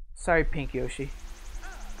 Sorry, Pink Yoshi.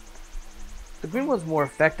 The green one's more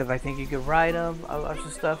effective. I think you could ride them, a bunch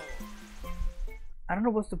of stuff. I don't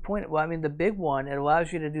know what's the point. Well, I mean, the big one, it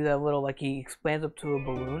allows you to do that little, like, he expands up to a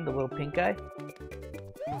balloon, the little pink guy.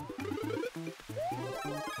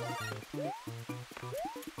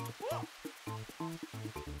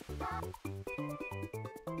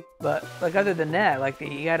 But, like, other than that, like,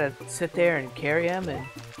 you gotta sit there and carry him, and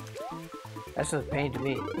that's just a pain to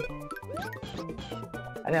me.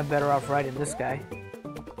 I think I'm better off riding this guy.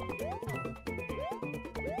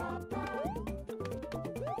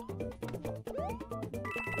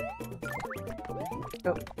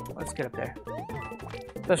 Oh, let's get up there.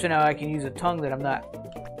 Especially now I can use a tongue that I'm not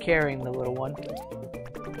carrying the little one.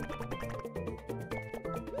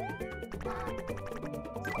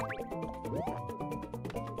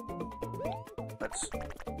 Let's...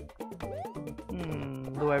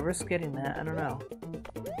 do I risk getting that? I don't know.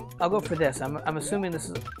 I'll go for this. I'm assuming this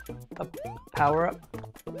is a power-up.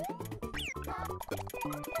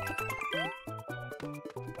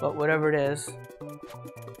 But whatever it is,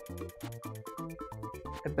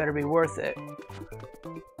 it better be worth it.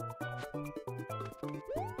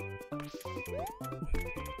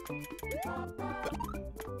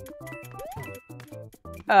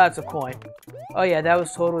 Ah, it's a coin. Oh yeah, that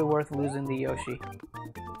was totally worth losing the Yoshi.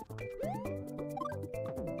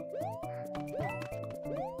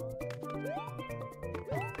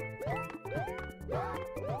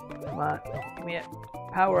 Come on, give me a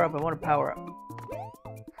power up. I want a power up.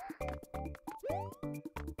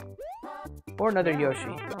 Or another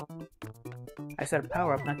Yoshi. I said a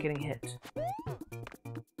power up, not getting hit.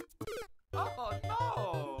 Oh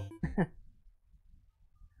no!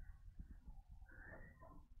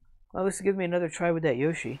 Well, at least give me another try with that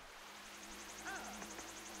Yoshi.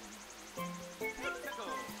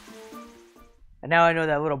 And now I know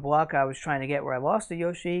that little block I was trying to get where I lost the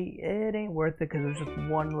Yoshi, it ain't worth it because it was just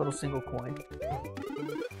one little single coin.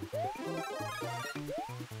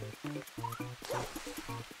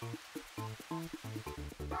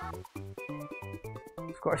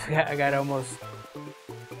 Of course, I got almost...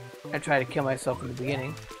 I tried to kill myself in the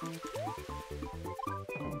beginning.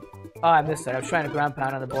 Oh, I missed it. I was trying to ground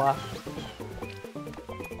pound on the block.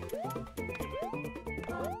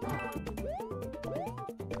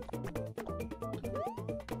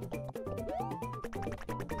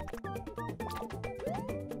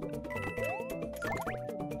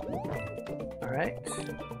 Alright.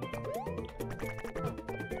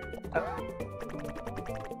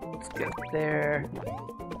 Let's get up there.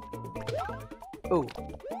 Ooh.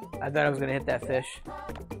 I thought I was gonna hit that fish.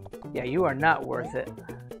 Yeah, you are not worth it.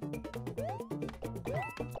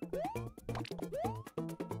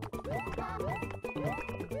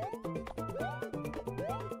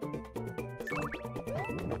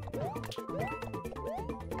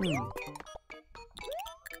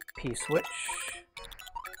 P-switch.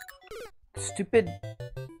 Stupid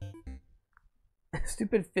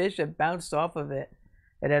fish that bounced off of it.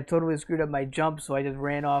 And that totally screwed up my jump, so I just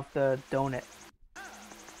ran off the donut.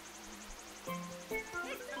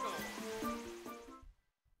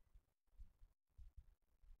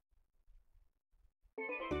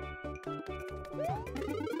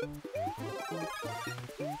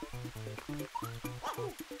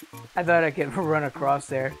 I thought I could run across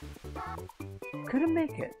there. Couldn't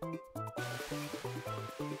make it.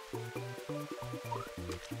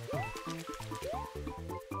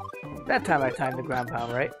 That time I timed the ground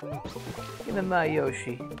pound right. Give him my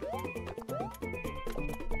Yoshi.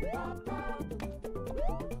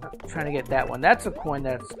 I'm trying to get that one. That's a coin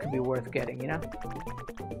that could be worth getting, you know?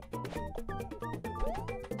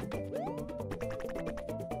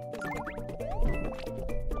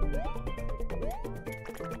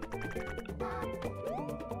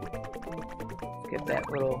 Get that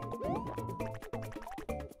little...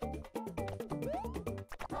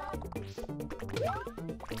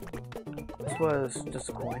 This was just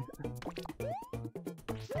a coin.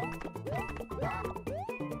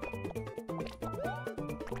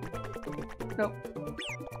 Nope.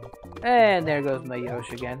 And there goes my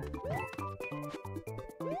Yoshi again.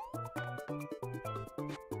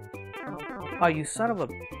 Oh, you son of a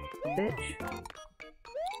bitch.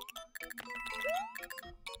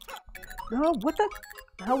 No, what the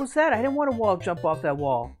hell was that? I didn't want to wall jump off that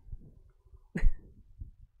wall.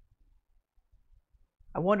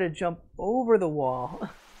 I wanted to jump over the wall.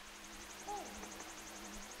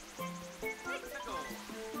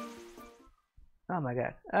 Oh my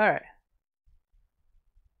god. Alright.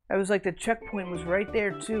 I was like, the checkpoint was right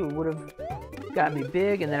there too. It would have got me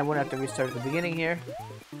big, and then I wouldn't have to restart at the beginning here.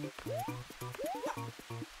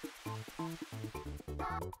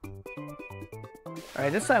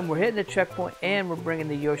 Alright, this time we're hitting the checkpoint and we're bringing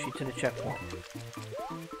the Yoshi to the checkpoint.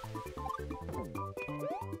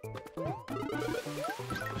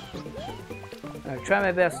 I'll try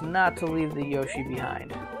my best not to leave the Yoshi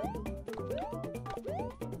behind.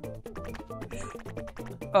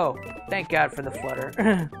 Oh, thank God for the flutter.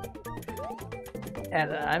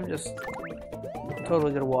 And I'm just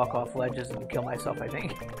totally gonna walk off ledges and kill myself, I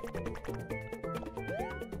think.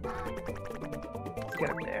 Get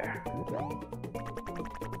up there.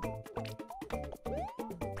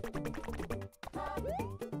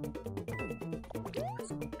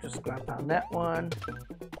 Just ground pound that one.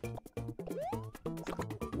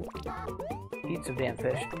 Eat some damn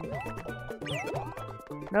fish.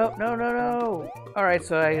 No, no, no, no! Alright,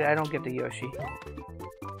 so I don't get the Yoshi.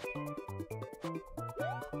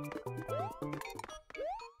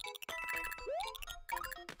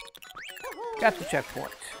 Got the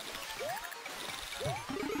checkpoint.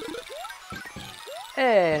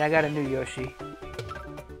 And I got a new Yoshi.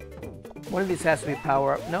 One of these has to be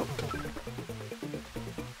power up. Nope.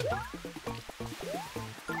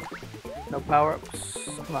 No power ups.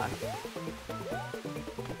 Come on.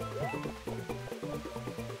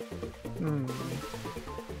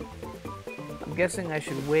 I'm guessing I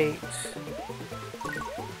should wait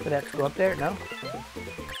for that to go up there. No?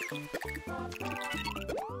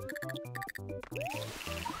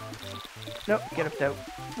 Nope, get up there.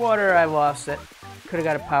 Water, I lost it. Could have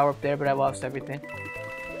got a power up there, but I lost everything.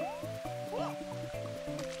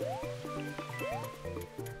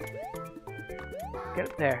 Get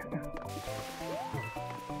up there.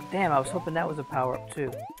 Damn, I was hoping that was a power up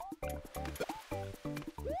too.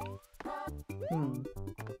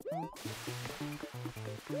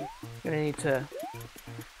 Gonna need to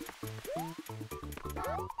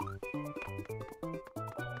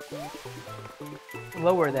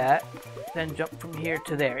lower that, then jump from here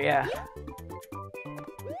to there, yeah.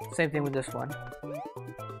 Same thing with this one.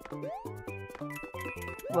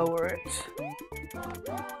 Lower it.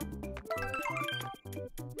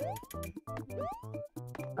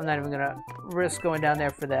 I'm not even gonna risk going down there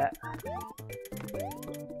for that.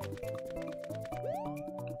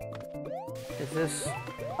 Is this...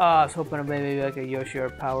 Oh, I was hoping maybe like a Yoshi or a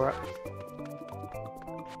power up.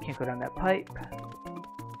 Can't go down that pipe.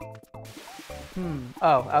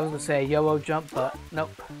 Oh, I was gonna say YOLO jump, but nope.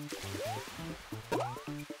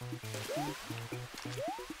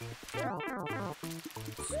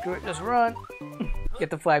 Screw it, just run. Get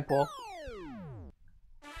the flagpole.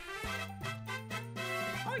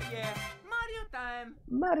 Oh yeah, Mario time.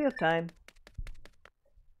 Mario time.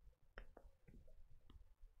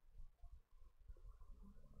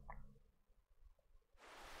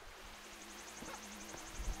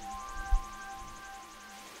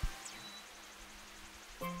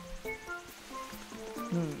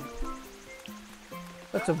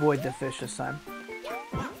 Let's avoid the fish this time.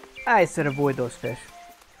 I said avoid those fish.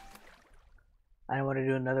 I don't want to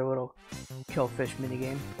do another little kill fish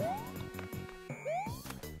minigame.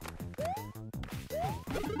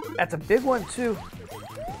 That's a big one too.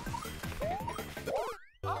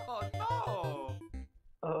 Oh no!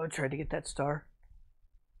 Oh, I tried to get that star.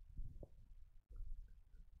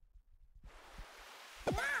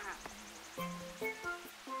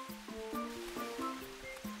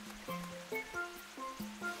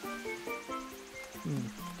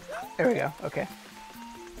 There we go. Okay.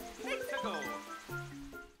 Let's go.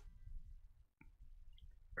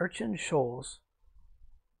 Urchin Shoals.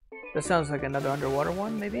 That sounds like another underwater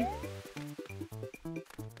one, maybe?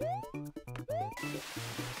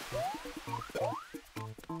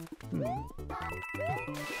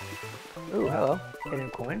 Ooh, hello. Hidden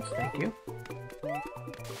coins, thank you.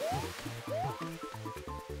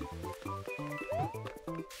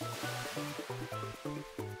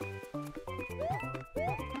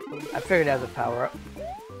 I figured that was a power up.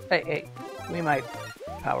 Hey, hey, we might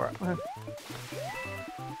power up.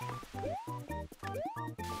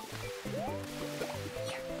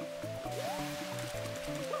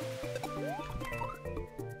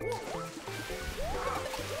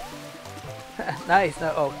 Nice.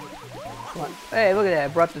 No, oh, come on. Hey, look at that. I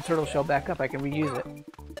brought the turtle shell back up. I can reuse it.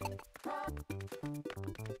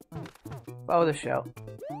 Follow the shell.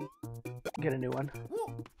 Get a new one.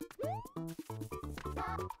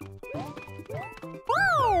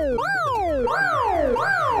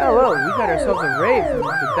 Hello, we got ourselves a raid from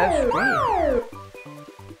the best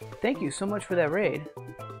stream. Thank you so much for that raid.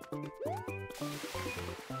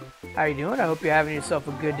 How are you doing? I hope you're having yourself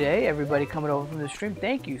a good day. Everybody coming over from the stream,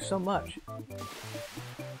 thank you so much. Let's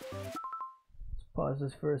pause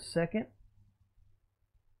this for a second.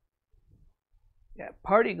 Yeah,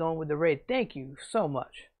 party going with the raid. Thank you so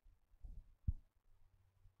much.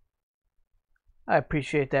 I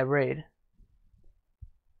appreciate that raid.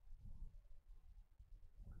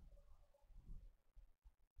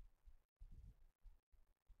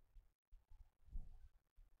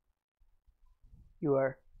 You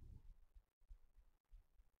are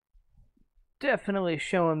definitely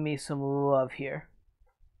showing me some love here.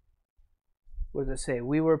 What does it say?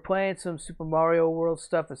 We were playing some Super Mario World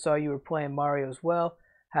stuff. I saw you were playing Mario as well.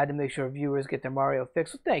 Had to make sure viewers get their Mario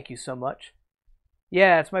fix. So thank you so much.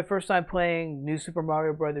 Yeah, it's my first time playing New Super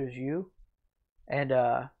Mario Brothers U. And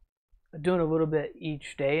doing a little bit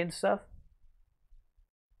each day and stuff.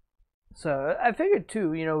 So I figured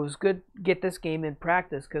too, you know, it was good to get this game in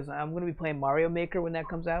practice because I'm going to be playing Mario Maker when that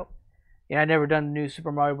comes out. You know, I've never done the new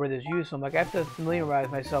Super Mario Brothers U, so I'm like, I have to familiarize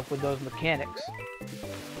myself with those mechanics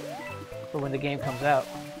for when the game comes out.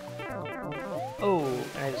 Oh,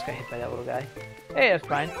 and I just got hit by that little guy. Hey, that's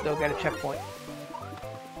fine. Still got a checkpoint.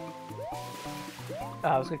 Oh,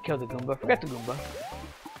 I was going to kill the Goomba. Forget the Goomba.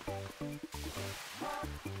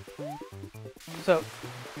 So,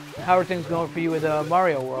 how are things going for you with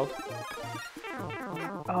Mario World?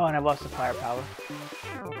 Oh, and I lost the firepower.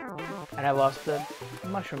 And I lost the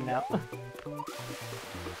mushroom now.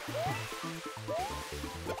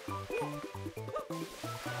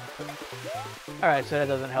 Alright, so that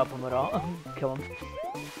doesn't help him at all. Kill him.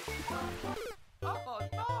 Oh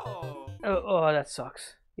no! Oh, that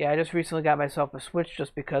sucks. Yeah, I just recently got myself a Switch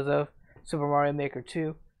just because of Super Mario Maker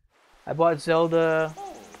 2. I bought Zelda,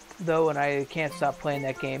 though, and I can't stop playing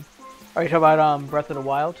that game. Are you talking about Breath of the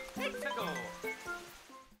Wild?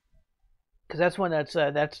 Because that's one that's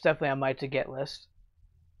definitely on my to-get list.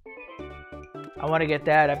 I want to get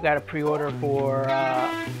that. I've got a pre-order for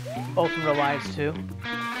Ultimate Alliance 2.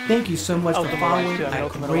 Thank you so much for following. I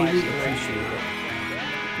greatly Alliance 2, right? appreciate it.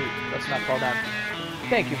 Ooh, let's not fall down.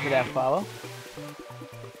 Thank you for that follow.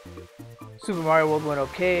 Super Mario World went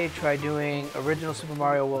okay. Tried doing original Super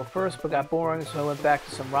Mario World first, but got boring, so I went back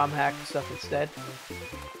to some ROM hack stuff instead.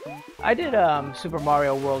 I did Super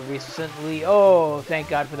Mario World recently. Oh, thank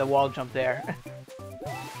God for the wall jump there.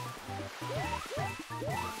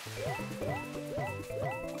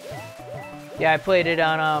 Yeah, I played it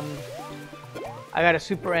on I got a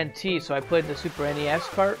Super NT, so I played the Super NES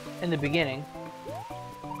part in the beginning.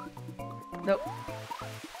 Nope.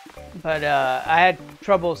 But I had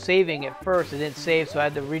trouble saving at first. It didn't save, so I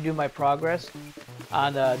had to redo my progress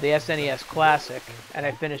on the SNES Classic, and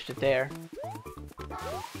I finished it there.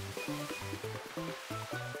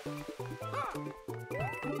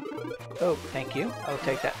 Oh, thank you. I will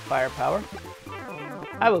take that firepower.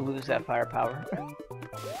 I will lose that firepower.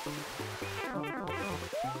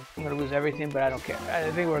 I'm gonna lose everything, but I don't care.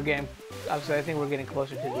 I think we're getting, obviously, I think we're getting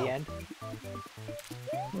closer to the end.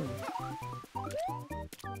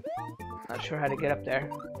 Not sure how to get up there.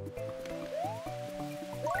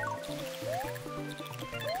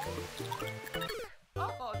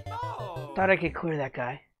 Oh no! Thought I could clear that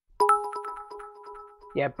guy.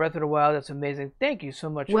 Yeah, Breath of the Wild, that's amazing. Thank you so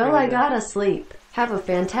much. Well, I gotta sleep. Have a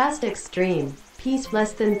fantastic stream. Peace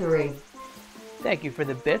less than 3. Thank you for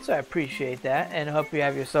the bits. I appreciate that, and I hope you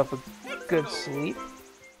have yourself a good sleep.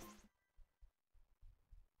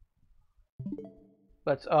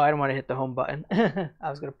 Let's. Oh, I don't want to hit the home button. I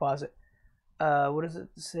was gonna pause it. What does it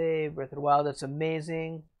say? Breath of the Wild. That's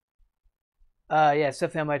amazing. Yeah, it's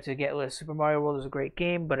definitely on my to-get list. Super Mario World is a great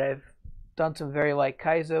game, but I've done some very light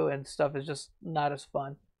Kaizo, and stuff is just not as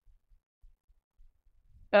fun.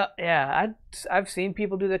 Yeah, I've seen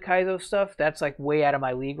people do the Kaizo stuff. That's like way out of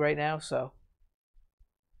my league right now. So,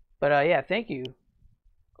 but yeah, thank you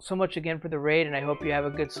so much again for the raid, and I hope you have a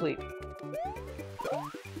good sleep.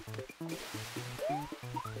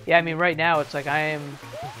 Yeah, I mean, right now it's like I am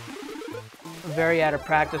very out of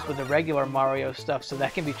practice with the regular Mario stuff, so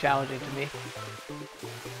that can be challenging to me.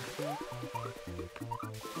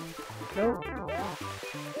 No.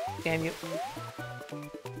 Damn you.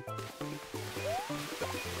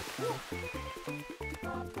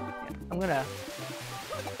 I'm gonna...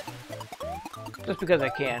 just because I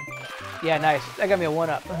can. Yeah, nice. That got me a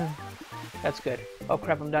 1-up. That's good. Oh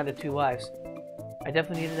crap, I'm down to 2 lives. I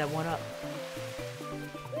definitely needed that 1-up.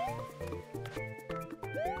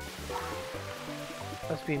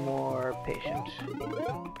 Let's be more patient.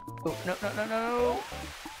 Oh, no, no, no, no!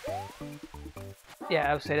 Yeah,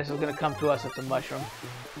 I would say this is gonna come to us. It's a mushroom.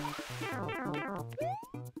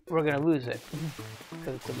 We're gonna lose it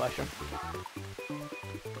because it's a mushroom.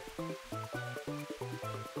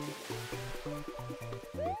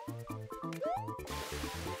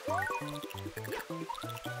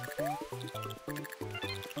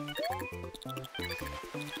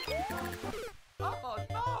 Oh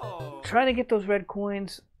no! Trying to get those red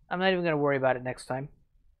coins. I'm not even gonna worry about it next time.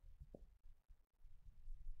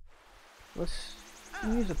 Let's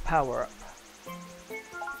use a power up.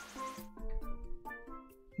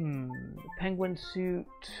 Penguin suit.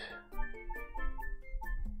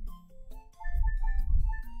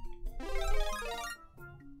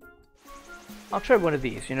 I'll try one of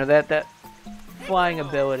these. You know, that flying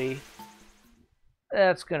ability.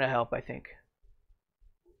 That's gonna help, I think.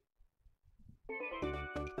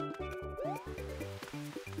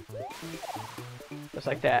 Just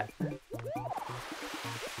like that.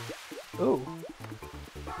 Ooh.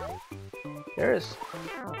 There is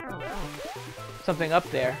something up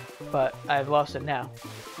there. but I've lost it now.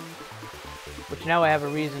 Which now I have a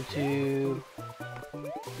reason to...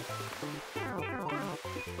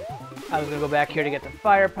 I was gonna go back here to get the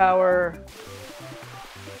firepower.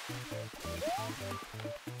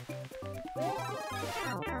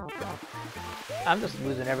 I'm just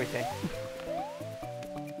losing everything.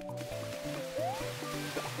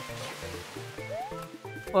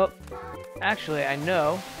 Well, actually, I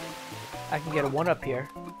know I can get a 1-up here.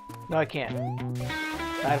 No, I can't.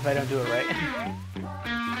 Not if I don't do it right.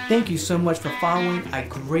 Thank you so much for following. I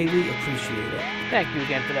greatly appreciate it. Thank you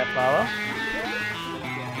again for that follow.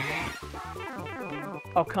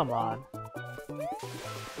 Oh, come on.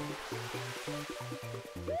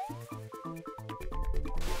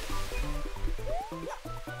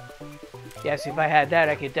 Yeah, see, if I had that,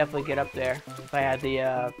 I could definitely get up there. If I had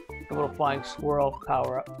the little flying squirrel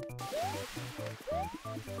power up.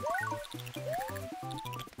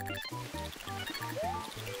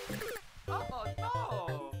 Oh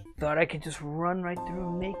no! Thought I could just run right through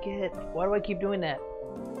and make it. Why do I keep doing that?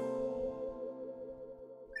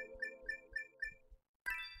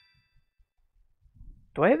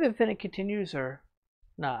 Do I have infinite continues or...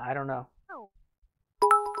 Nah, I don't know.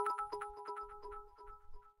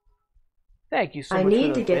 Thank you so much I for need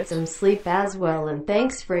those to get bits. some sleep as well, and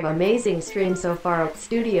thanks for amazing stream so far at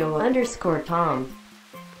Studio_Tom.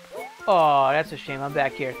 Oh, that's a shame. I'm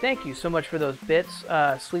back here. Thank you so much for those bits.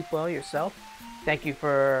 Sleep well yourself. Thank you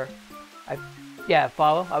for... yeah,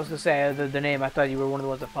 follow. I was going to say the name. I thought you were one of the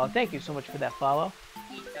ones that followed. Thank you so much for that follow.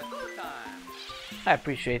 It's a good time. I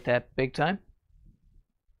appreciate that big time.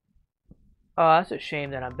 Oh, that's a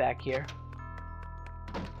shame that I'm back here.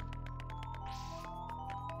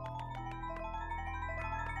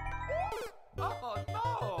 Oh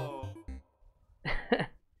no!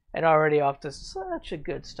 And already off to such a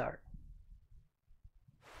good start.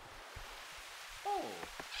 Oh.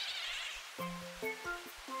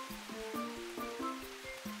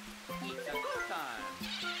 It's a good time.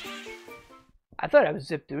 I thought I would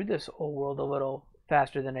zip through this old world a little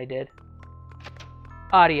faster than I did.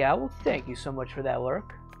 Audio, well, thank you so much for that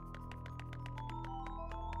lurk.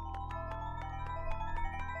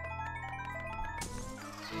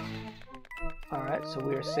 Alright, so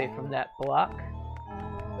we are safe from that block.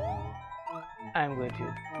 I'm going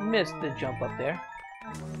to miss the jump up there.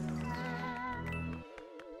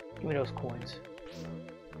 Give me those coins.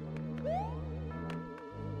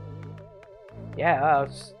 Yeah, wow,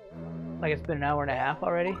 it's like it's been an hour and a half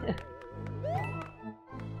already.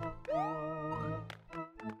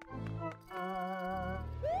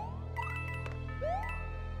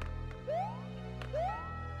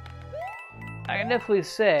 I can definitely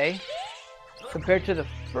say, compared to the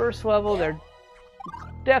first level, they're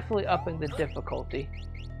definitely upping the difficulty.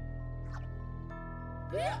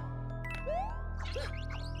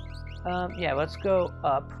 Yeah, let's go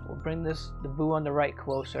up. We'll bring the boo on the right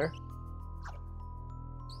closer.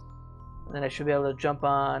 And then I should be able to jump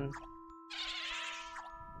on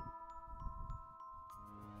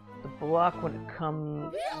the block when it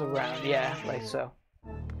comes around. Yeah, like so.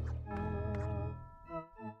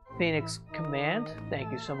 Phoenix Command,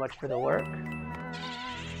 thank you so much for the work.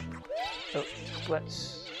 So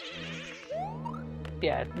let's...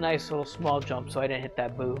 Yeah, nice little small jump so I didn't hit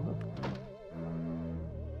that boo.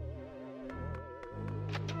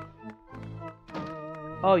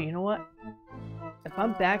 Oh, you know what? If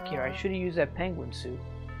I'm back here, I should have used that penguin suit.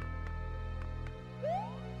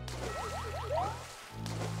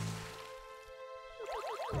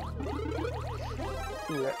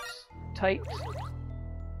 Ooh, that's tight.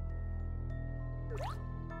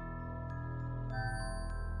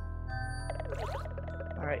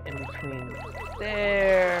 Alright, in between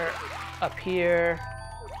there, up here.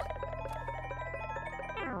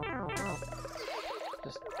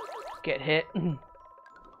 Just get hit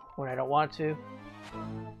when I don't want to.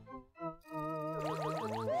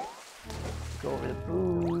 Go over the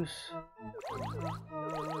boos.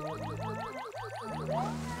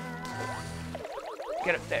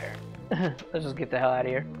 Get up there. Let's just get the hell out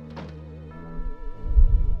of here.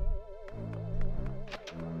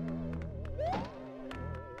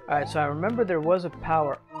 Alright, so I remember there was a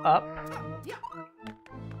power up.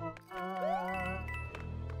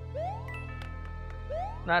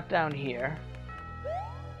 Not down here.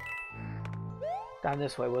 Down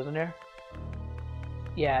this way, wasn't there?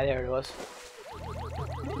 Yeah, there it was.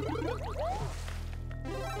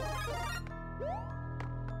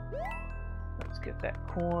 Let's get that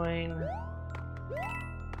coin.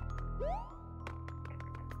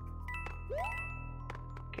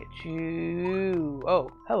 Get you.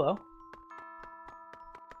 Oh, hello.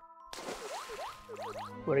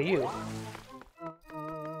 What are you?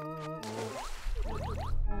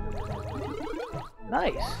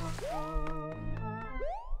 Nice.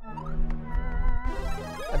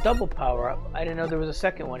 A double power-up. I didn't know there was a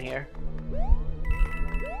second one here.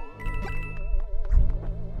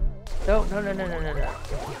 No, no, no, no, no, no, no.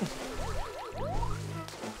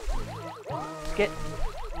 Get.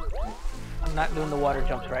 I'm not doing the water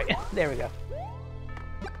jumps right. There we go.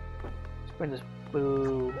 Let's bring this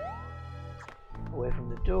boo away from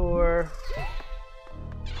the door.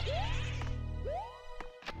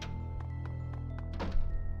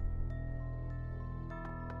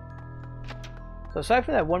 So aside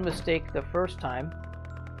from that one mistake the first time,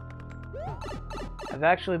 I've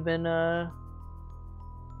actually been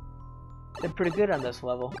pretty good on this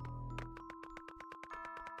level.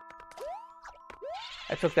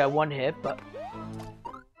 I took that one hit, but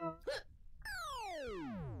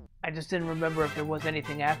I just didn't remember if there was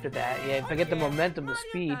anything after that. Yeah, if I get the momentum, the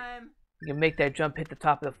speed, you can make that jump, hit the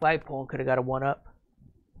top of the flagpole, and could have got a 1-up.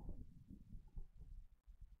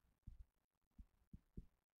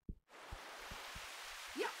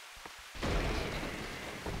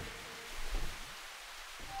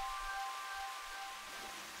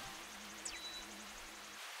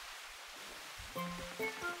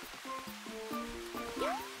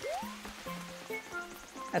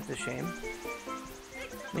 That's a shame.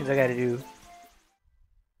 Means I gotta do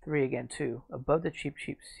 3 again too. Above the cheap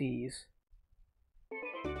seas.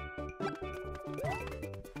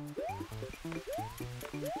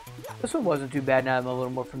 This one wasn't too bad now I'm a little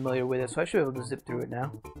more familiar with it, so I should be able to zip through it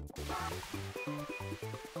now.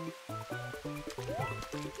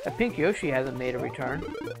 That pink Yoshi hasn't made a return.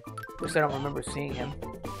 At least I don't remember seeing him.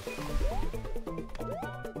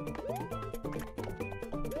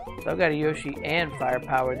 So I've got a Yoshi and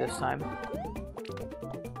firepower this time.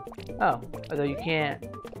 Oh, although you can't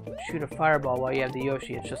shoot a fireball while you have the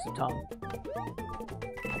Yoshi, it's just a tongue.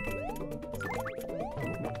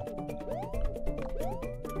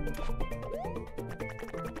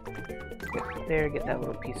 Get there, get that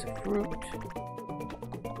little piece of fruit.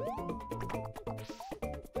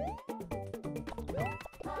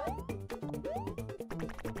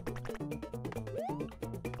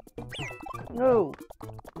 No!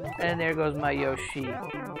 And there goes my Yoshi.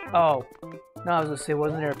 Oh. No, I was gonna say,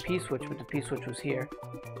 wasn't there a P-switch, but the P-switch was here.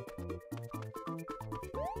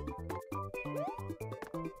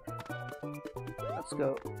 Let's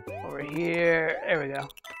go over here. There we go.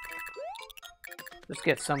 Let's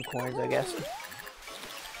get some coins, I guess.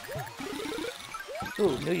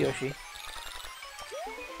 Ooh, new Yoshi.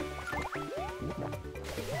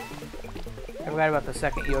 I forgot about the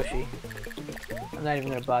second Yoshi. I'm not even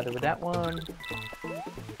gonna bother with that one.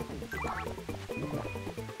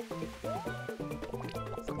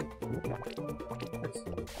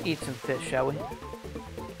 Eat some fish, shall we?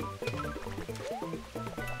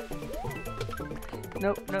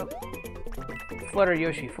 Nope, nope. Flutter,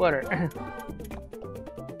 Yoshi, flutter.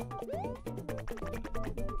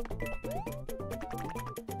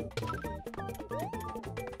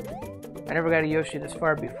 I never got a Yoshi this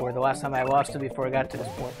far before. The last time I lost him before I got to this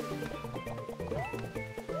point.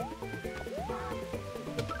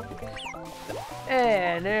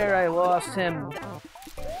 And there I lost him.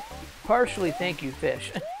 Partially, thank you,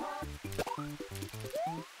 fish.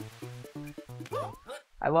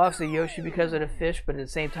 I lost the Yoshi because of the fish, but at the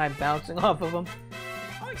same time bouncing off of him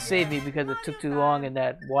saved me because it took too long and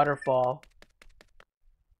that waterfall,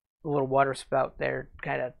 the little water spout there,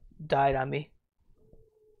 kind of died on me.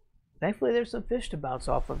 Thankfully, there's some fish to bounce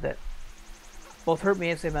off of that both hurt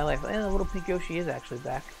me and saved my life. And the little pink Yoshi is actually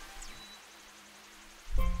back.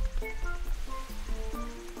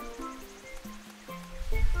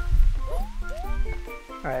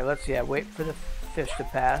 Alright, let's, wait for the fish to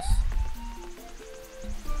pass.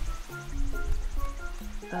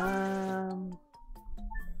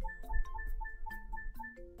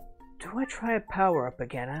 Do I try a power-up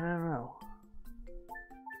again? I don't know.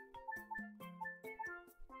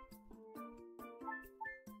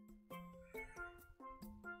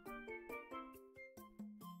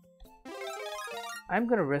 I'm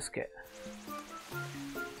gonna risk it.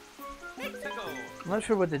 I'm not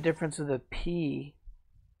sure what the difference of the P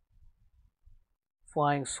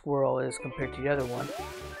flying squirrel is compared to the other one.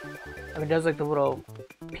 I mean, it does like the little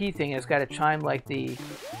P thing, and it's got a chime like the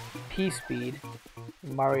P speed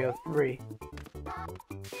in Mario 3.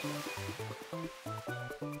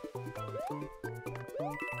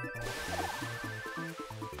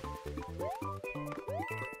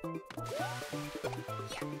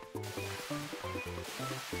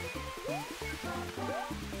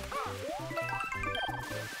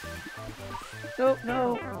 Nope,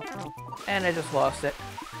 no. And I just lost it.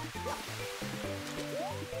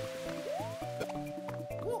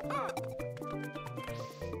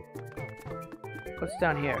 What's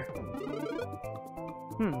down here?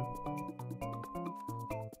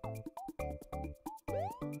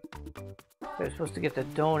 You're supposed to get the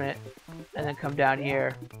donut and then come down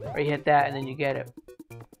here. Or you hit that and then you get it.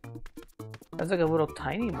 That's like a little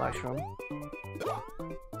tiny mushroom.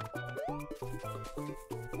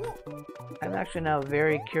 I'm actually now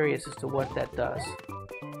very curious as to what that does.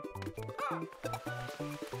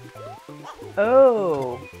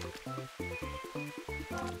 Oh!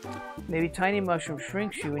 Maybe tiny mushroom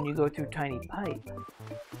shrinks you when you go through tiny pipe.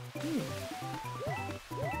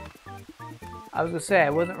 I was gonna say I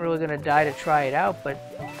wasn't really gonna die to try it out, but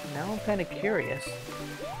now I'm kind of curious.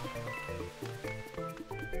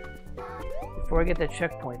 Before I get that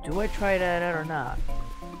checkpoint, do I try that out or not?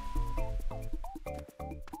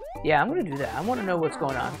 Yeah, I'm gonna do that. I want to know what's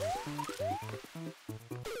going on.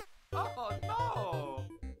 Oh no!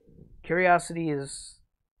 Curiosity is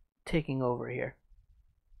taking over here.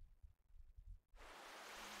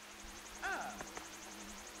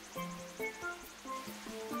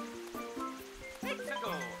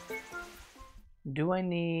 Do I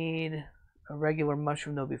need a regular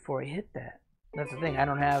mushroom though before I hit that? That's the thing, I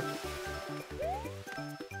don't have...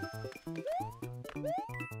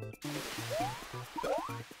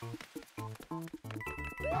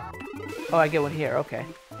 Oh, I get one here, okay.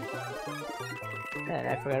 And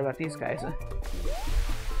I forgot about these guys.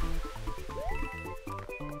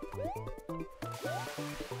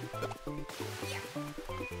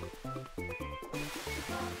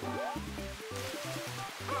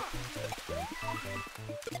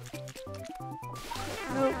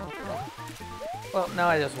 Nope. Well, now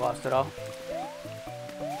I just lost it all.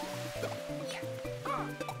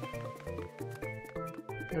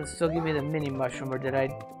 Does it still give me the mini mushroom, or did I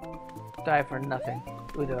die for nothing?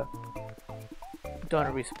 Ooh, the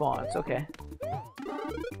donut respawns, okay.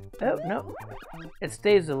 Oh, no. It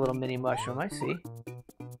stays a little mini mushroom, I see.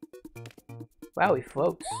 Wow, he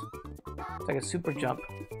floats. It's like a super jump.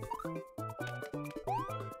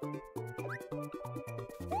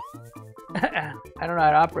 I don't know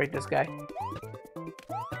how to operate this guy.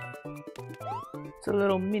 It's a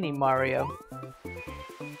little mini Mario.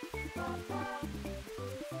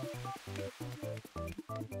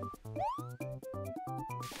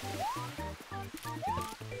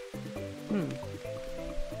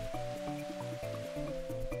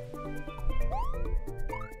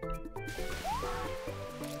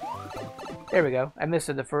 There we go. I missed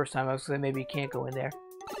it the first time. I was saying maybe you can't go in there.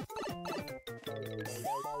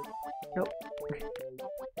 Nope.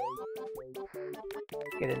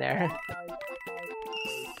 Get in there.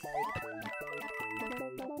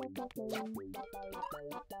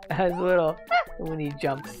 As a little when he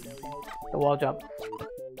jumps, the wall jump.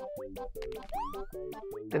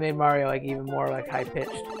 They made Mario like even more like high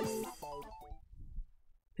pitched.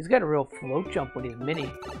 He's got a real float jump when he's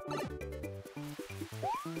mini.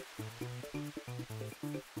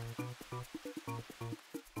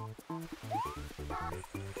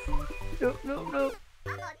 No, no, no.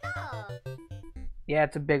 Yeah,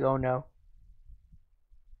 it's a big oh no.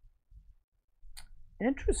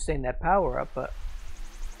 Interesting, that power up, but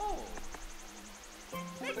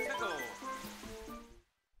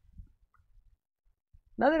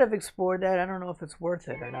now that I've explored that, I don't know if it's worth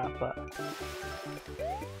it or not, but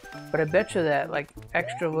I bet you that like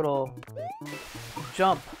extra little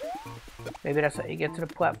jump, maybe that's how you get to the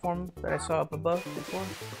platform that I saw up above before.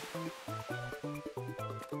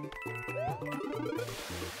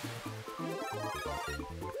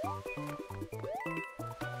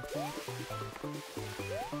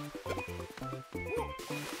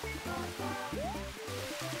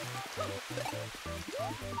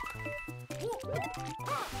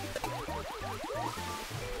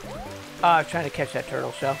 I'm trying to catch that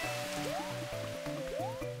turtle shell.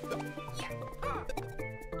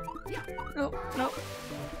 No, no.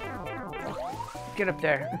 Get up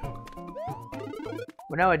there.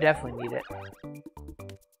 Well, now I definitely need it.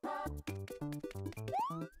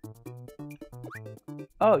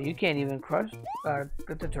 Oh, you can't even crush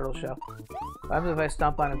get the turtle shell. What happens if I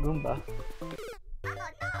stomp on a Goomba?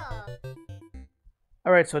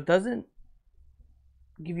 Alright, so it doesn't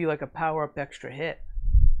give you like a power-up extra hit.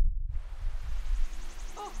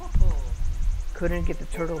 Couldn't get the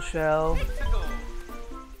turtle shell.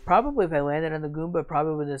 Probably if I landed on the Goomba,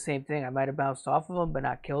 probably the same thing. I might have bounced off of him, but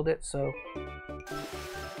not killed it, so...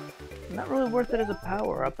 not really worth it as a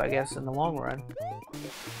power-up, I guess, in the long run.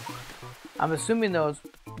 I'm assuming those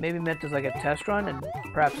maybe meant as like a test run, and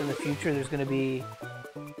perhaps in the future there's going to be...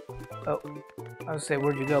 Oh, I was going to say,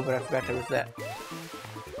 where'd you go, but I forgot there was that.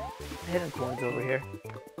 Hidden coins over here.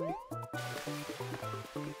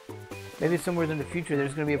 Maybe somewhere in the future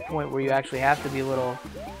there's going to be a point where you actually have to be a little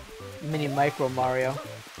mini micro Mario.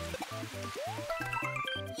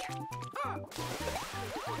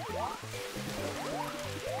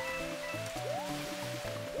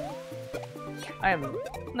 I am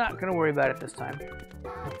not going to worry about it this time.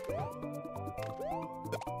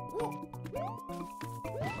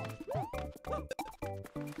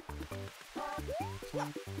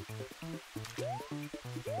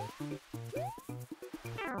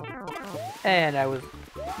 And I was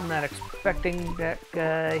not expecting that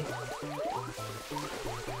guy.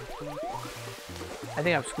 I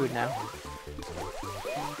think I'm screwed now.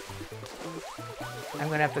 I'm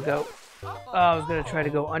gonna have to go. Oh, I was gonna try to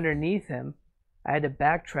go underneath him. I had to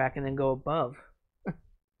backtrack and then go above.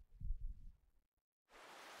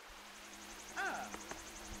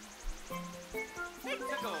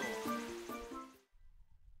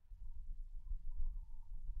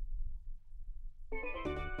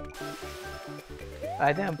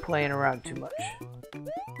 I think I'm playing around too much.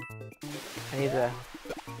 I need to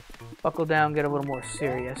buckle down, get a little more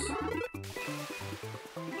serious.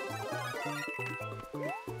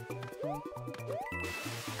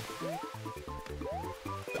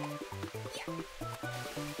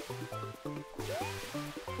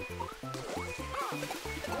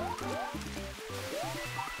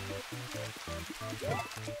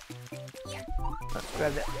 Let's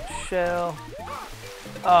grab that shell.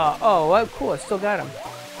 Oh, well, cool, I still got him.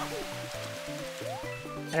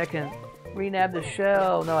 And I can re-nab the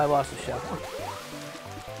shell. No, I lost the shell.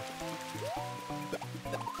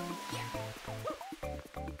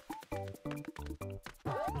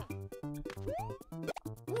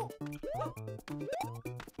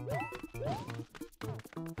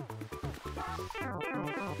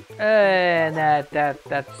 And that's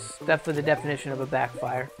definitely the definition of a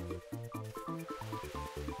backfire.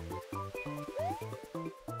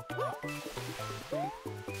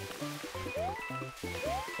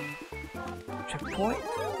 Checkpoint.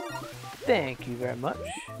 Thank you very much.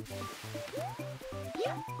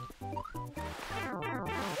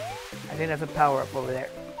 I think that's a power-up over there.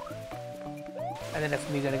 I think that's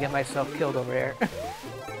me gonna get myself killed over there.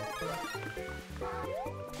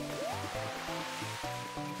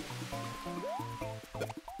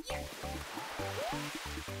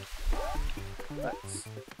 Let's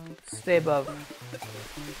stay above.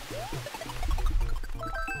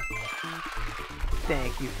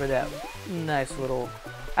 Thank you for that nice little...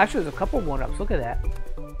 Actually, there's a couple one-ups. Look at that.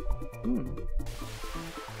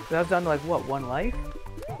 So that was down to like, what, 1 life?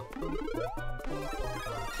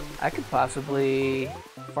 I could possibly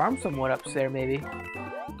farm some one-ups there, maybe.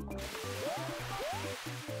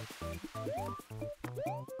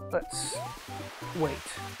 Let's wait.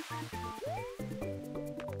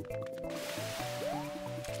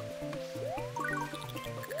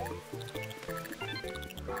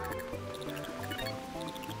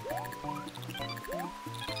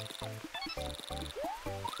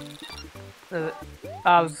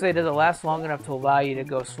 I was gonna say, does it last long enough to allow you to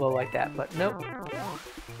go slow like that? But nope,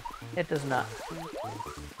 it does not.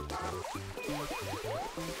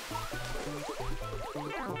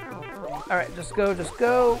 Alright, just go, just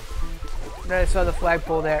go. There, I saw the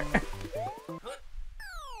flagpole there.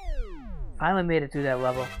 Finally made it through that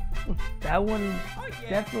level. That one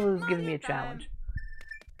definitely was giving me a challenge.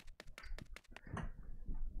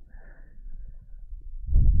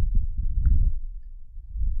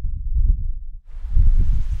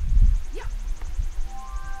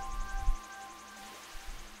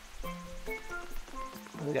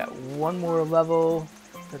 We got one more level,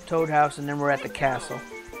 the Toad House, and then we're at the castle.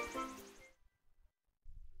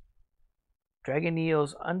 Dragon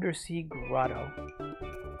Eel's Undersea Grotto.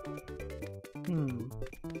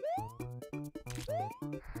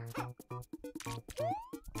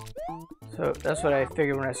 So that's what I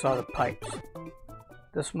figured when I saw the pipes.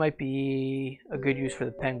 This might be a good use for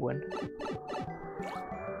the penguin.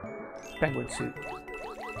 Penguin suit.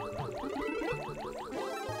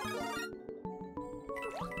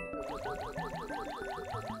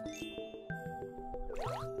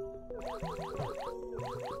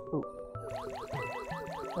 Ooh.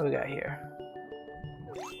 What do we got here?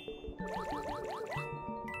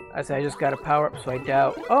 I say I just got a power up, so I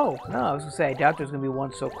doubt. Oh no, I was gonna say I doubt there's gonna be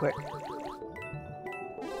one so quick.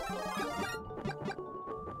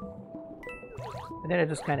 And then it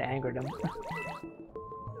just kind of angered him.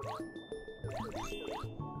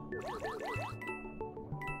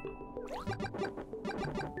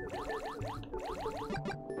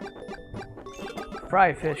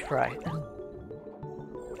 Fry, fish, fry.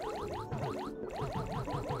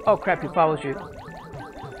 Oh crap, he follows you.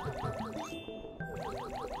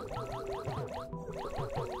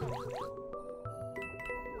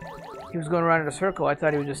 going around in a circle. I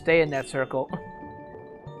thought he would just stay in that circle.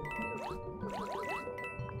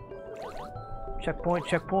 Checkpoint,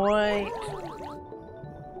 checkpoint.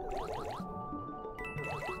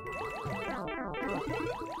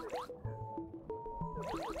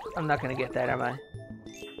 I'm not gonna get that, am I?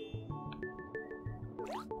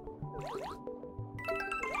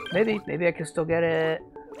 Maybe I can still get it.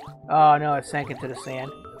 Oh no, it sank into the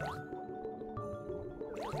sand.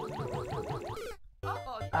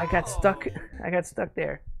 I got stuck. I got stuck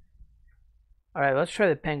there. All right, let's try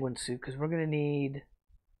the penguin suit because we're gonna need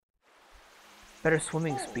better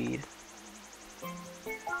swimming speed.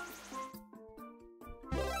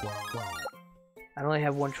 I only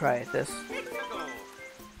have one try at this.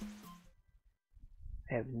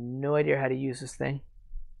 I have no idea how to use this thing.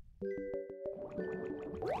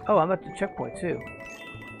 Oh, I'm at the checkpoint too.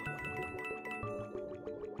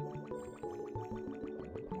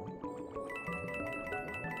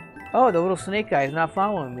 Oh, the little snake guy is not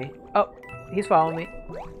following me. Oh, he's following me.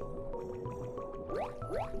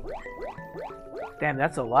 Damn,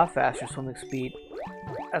 that's a lot faster swimming speed.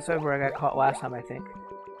 That's where I got caught last time, I think.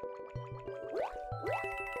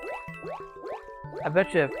 I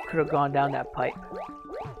bet you I could have gone down that pipe.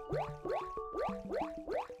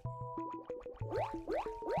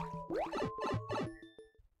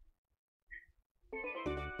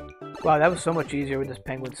 Wow, that was so much easier with this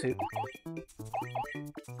penguin suit.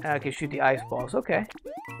 I can shoot the ice balls. Okay.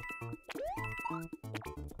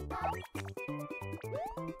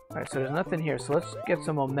 Alright, so there's nothing here, so let's get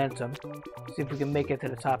some momentum. See if we can make it to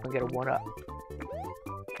the top and get a 1-up.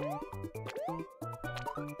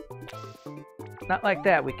 Not like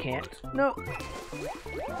that, we can't. No!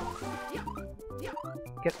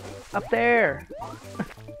 Get up there!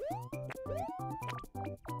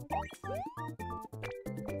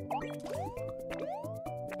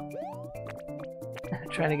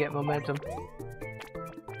 Trying to get momentum.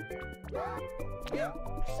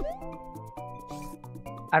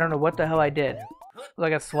 I don't know what the hell I did.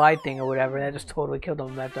 Like a slide thing or whatever, and that just totally killed the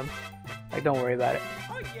momentum. Like, don't worry about it.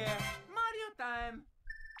 Oh yeah, Mario time.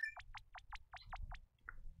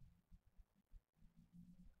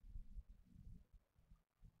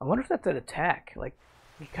 I wonder if that's an attack. Like,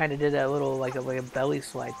 he kind of did that little, like a belly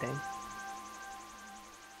slide thing.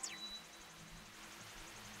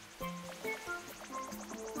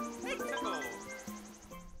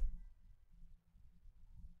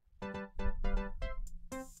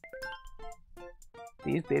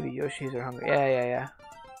 These baby Yoshis are hungry. Yeah.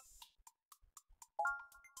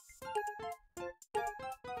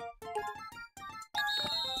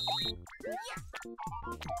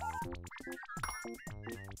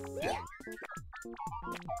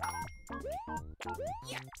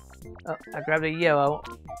 Oh, I grabbed a yellow.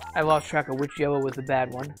 I lost track of which yellow was the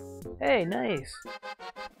bad one. Hey, nice.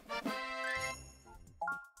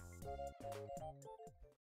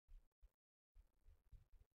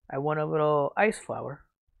 I want a little ice flower.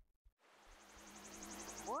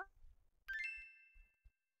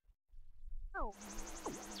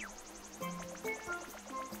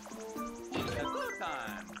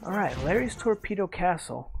 Alright, Larry's Torpedo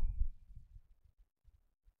Castle.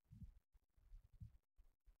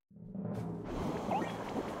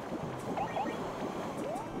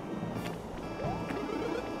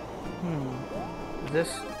 Is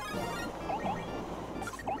this...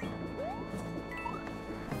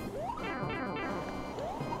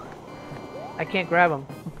 I can't grab him.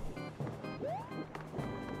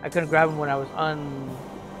 I couldn't grab him when I was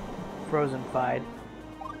unfrozen-fied.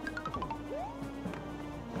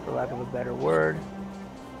 For lack of a better word.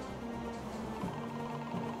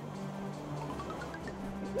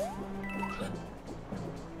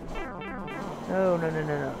 No,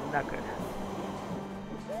 not good.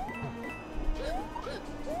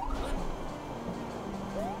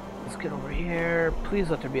 Let's get over here. Please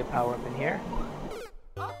let there be a power-up in here.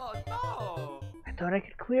 Oh no! I thought I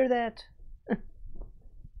could clear that.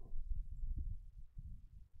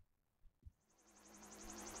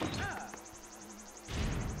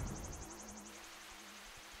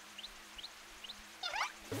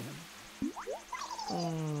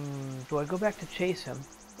 Do I go back to chase him?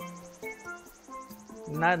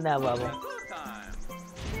 Not in that level.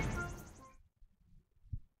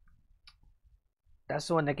 That's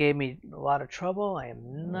the one that gave me a lot of trouble. I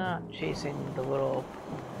am not chasing the little...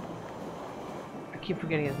 I keep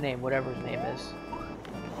forgetting his name, whatever his name is.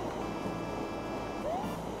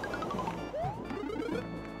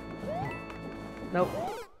 Nope.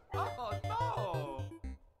 Oh no!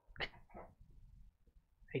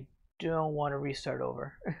 I don't want to restart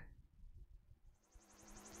over.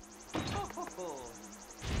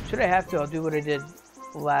 Should I have to, I'll do what I did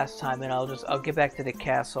last time, and I'll get back to the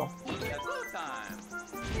castle.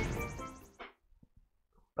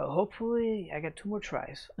 But hopefully I got 2 more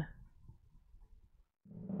tries.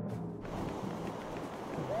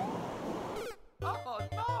 Oh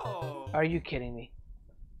no! Are you kidding me?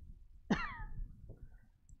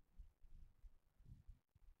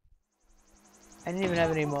 I didn't even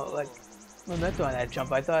have any momentum on that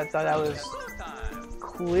jump. I thought that was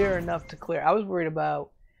clear enough to clear. I was worried about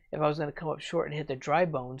if I was going to come up short and hit the dry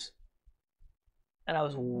bones, and I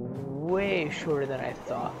was way shorter than I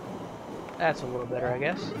thought. That's a little better, I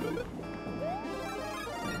guess.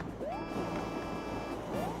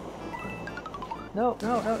 No.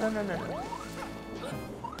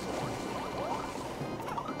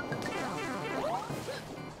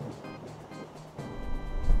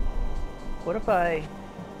 What if I...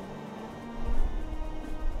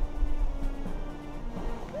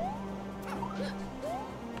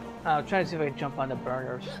 I'm trying to see if I can jump on the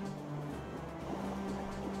burners.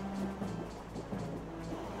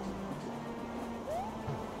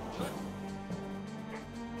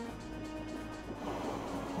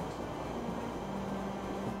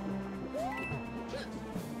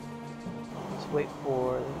 Let's wait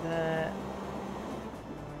for that.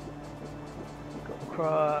 Go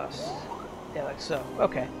across. Yeah, like so.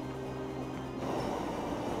 Okay.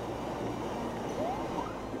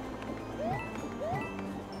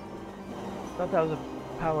 Thought that was a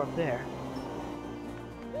power up there.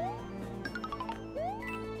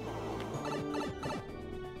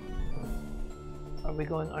 Are we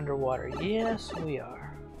going underwater? Yes, we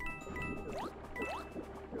are.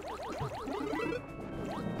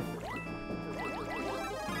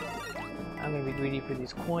 I'm gonna be greedy for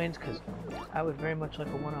these coins because I would very much like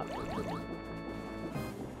a 1-up.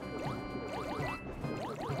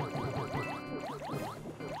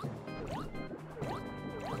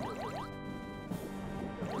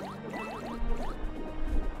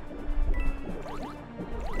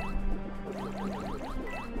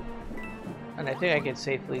 And I think I can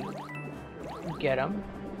safely get him.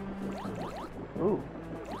 Ooh.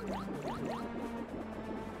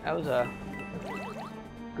 That was a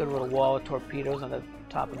good little wall of torpedoes on the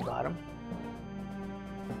top and bottom.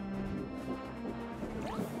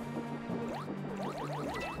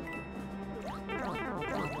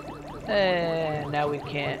 And now we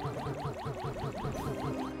can't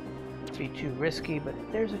be too risky, but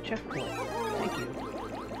there's a checkpoint. Thank you.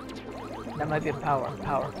 That might be a power.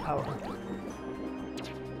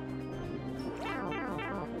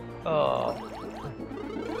 Oh.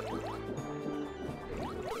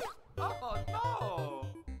 Oh no!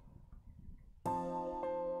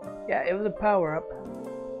 Yeah, it was a power-up,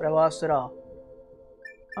 but I lost it all.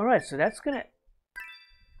 Alright, so that's gonna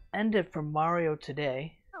end it for Mario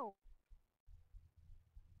today.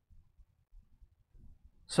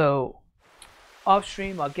 So, off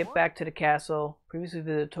stream, I'll get back to the castle. Previously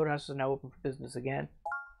visited Toad House is now open for business again.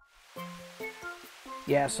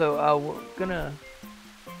 Yeah, so we're gonna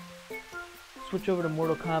switch over to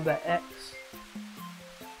Mortal Kombat X.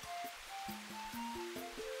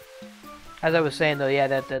 As I was saying though, yeah,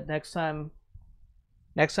 that next time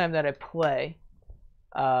that I play,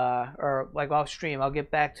 or like off stream, I'll get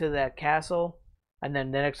back to that castle, and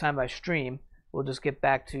then the next time I stream, we'll just get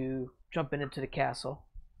back to jumping into the castle.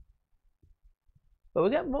 But we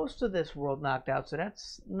got most of this world knocked out, so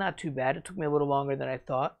that's not too bad. It took me a little longer than I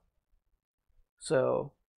thought.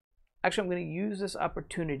 So, actually, I'm going to use this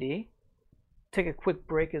opportunity, take a quick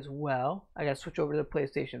break as well. I got to switch over to the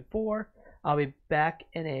PlayStation 4. I'll be back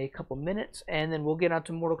in a couple minutes, and then we'll get on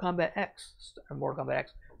to Mortal Kombat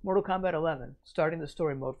 11, starting the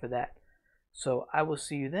story mode for that. So, I will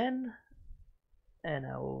see you then, and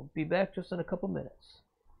I will be back just in a couple minutes.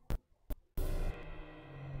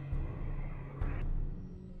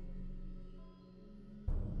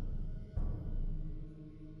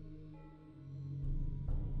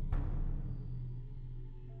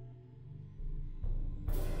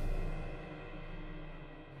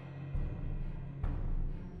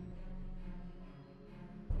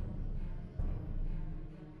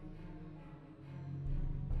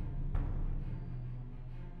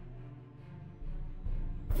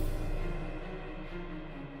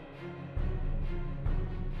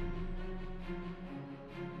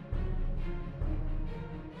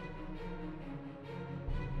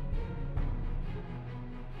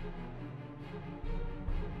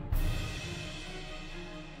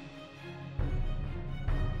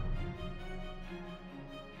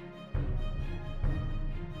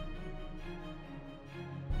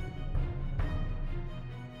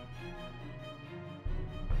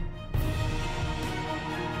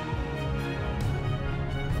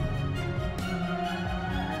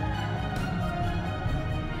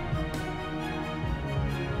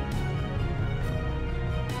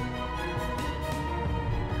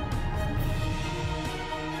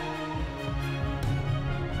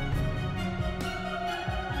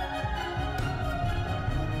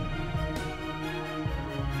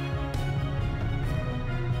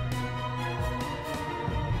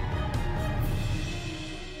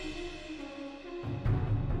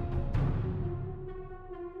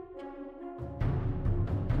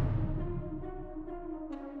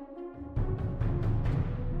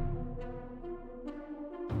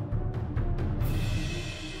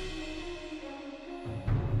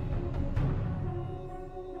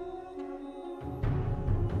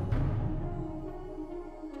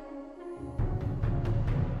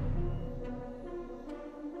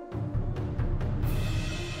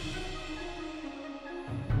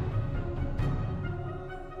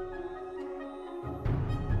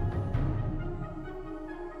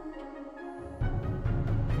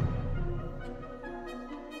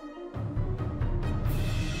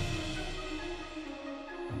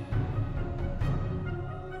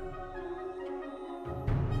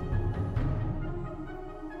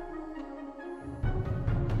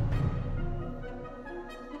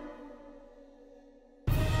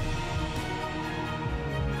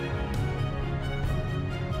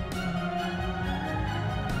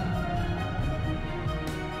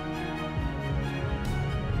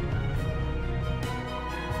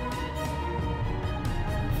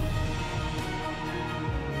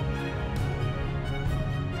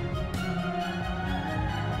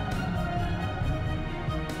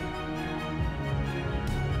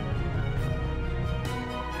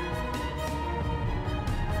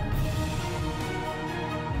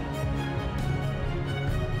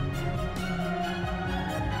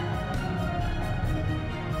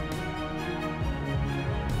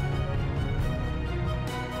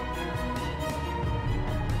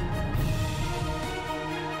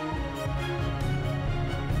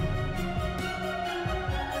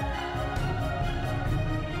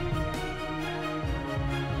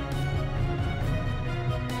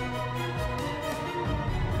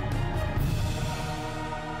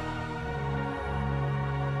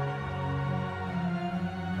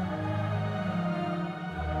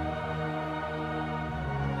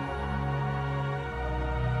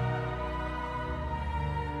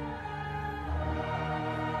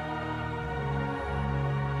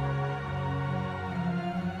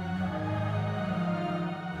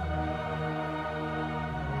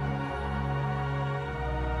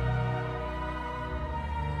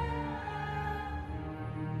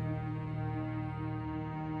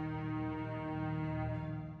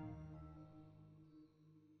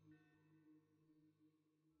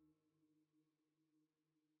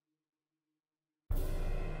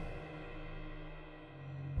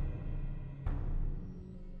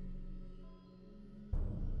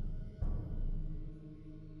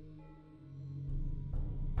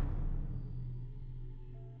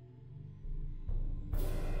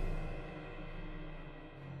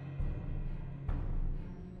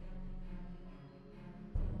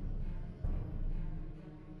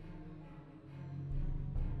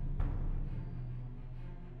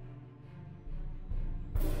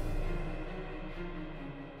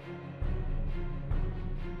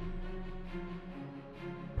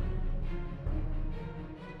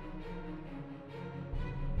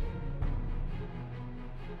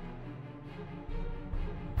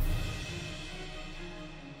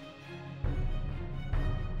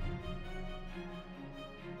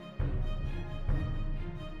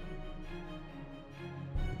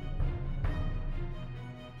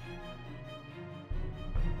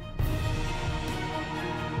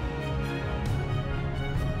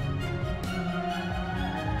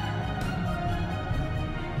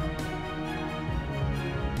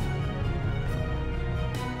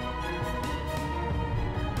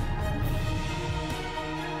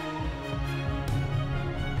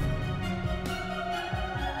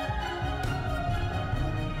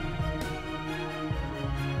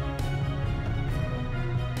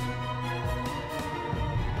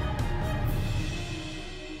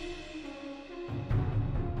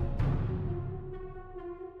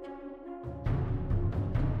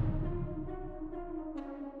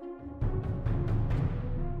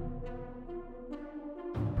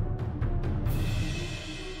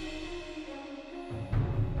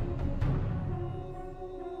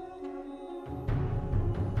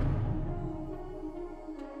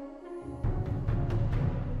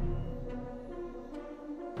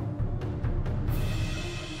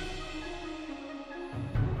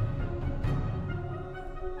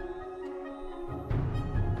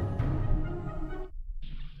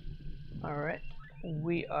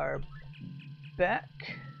 we are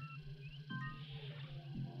back.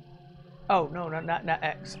 Oh no, not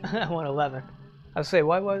X. I want 11. I'll say,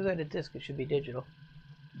 why was that a disc? It should be digital.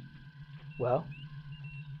 Well,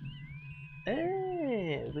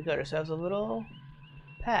 hey, we got ourselves a little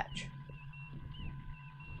patch.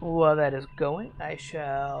 While that is going, I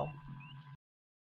shall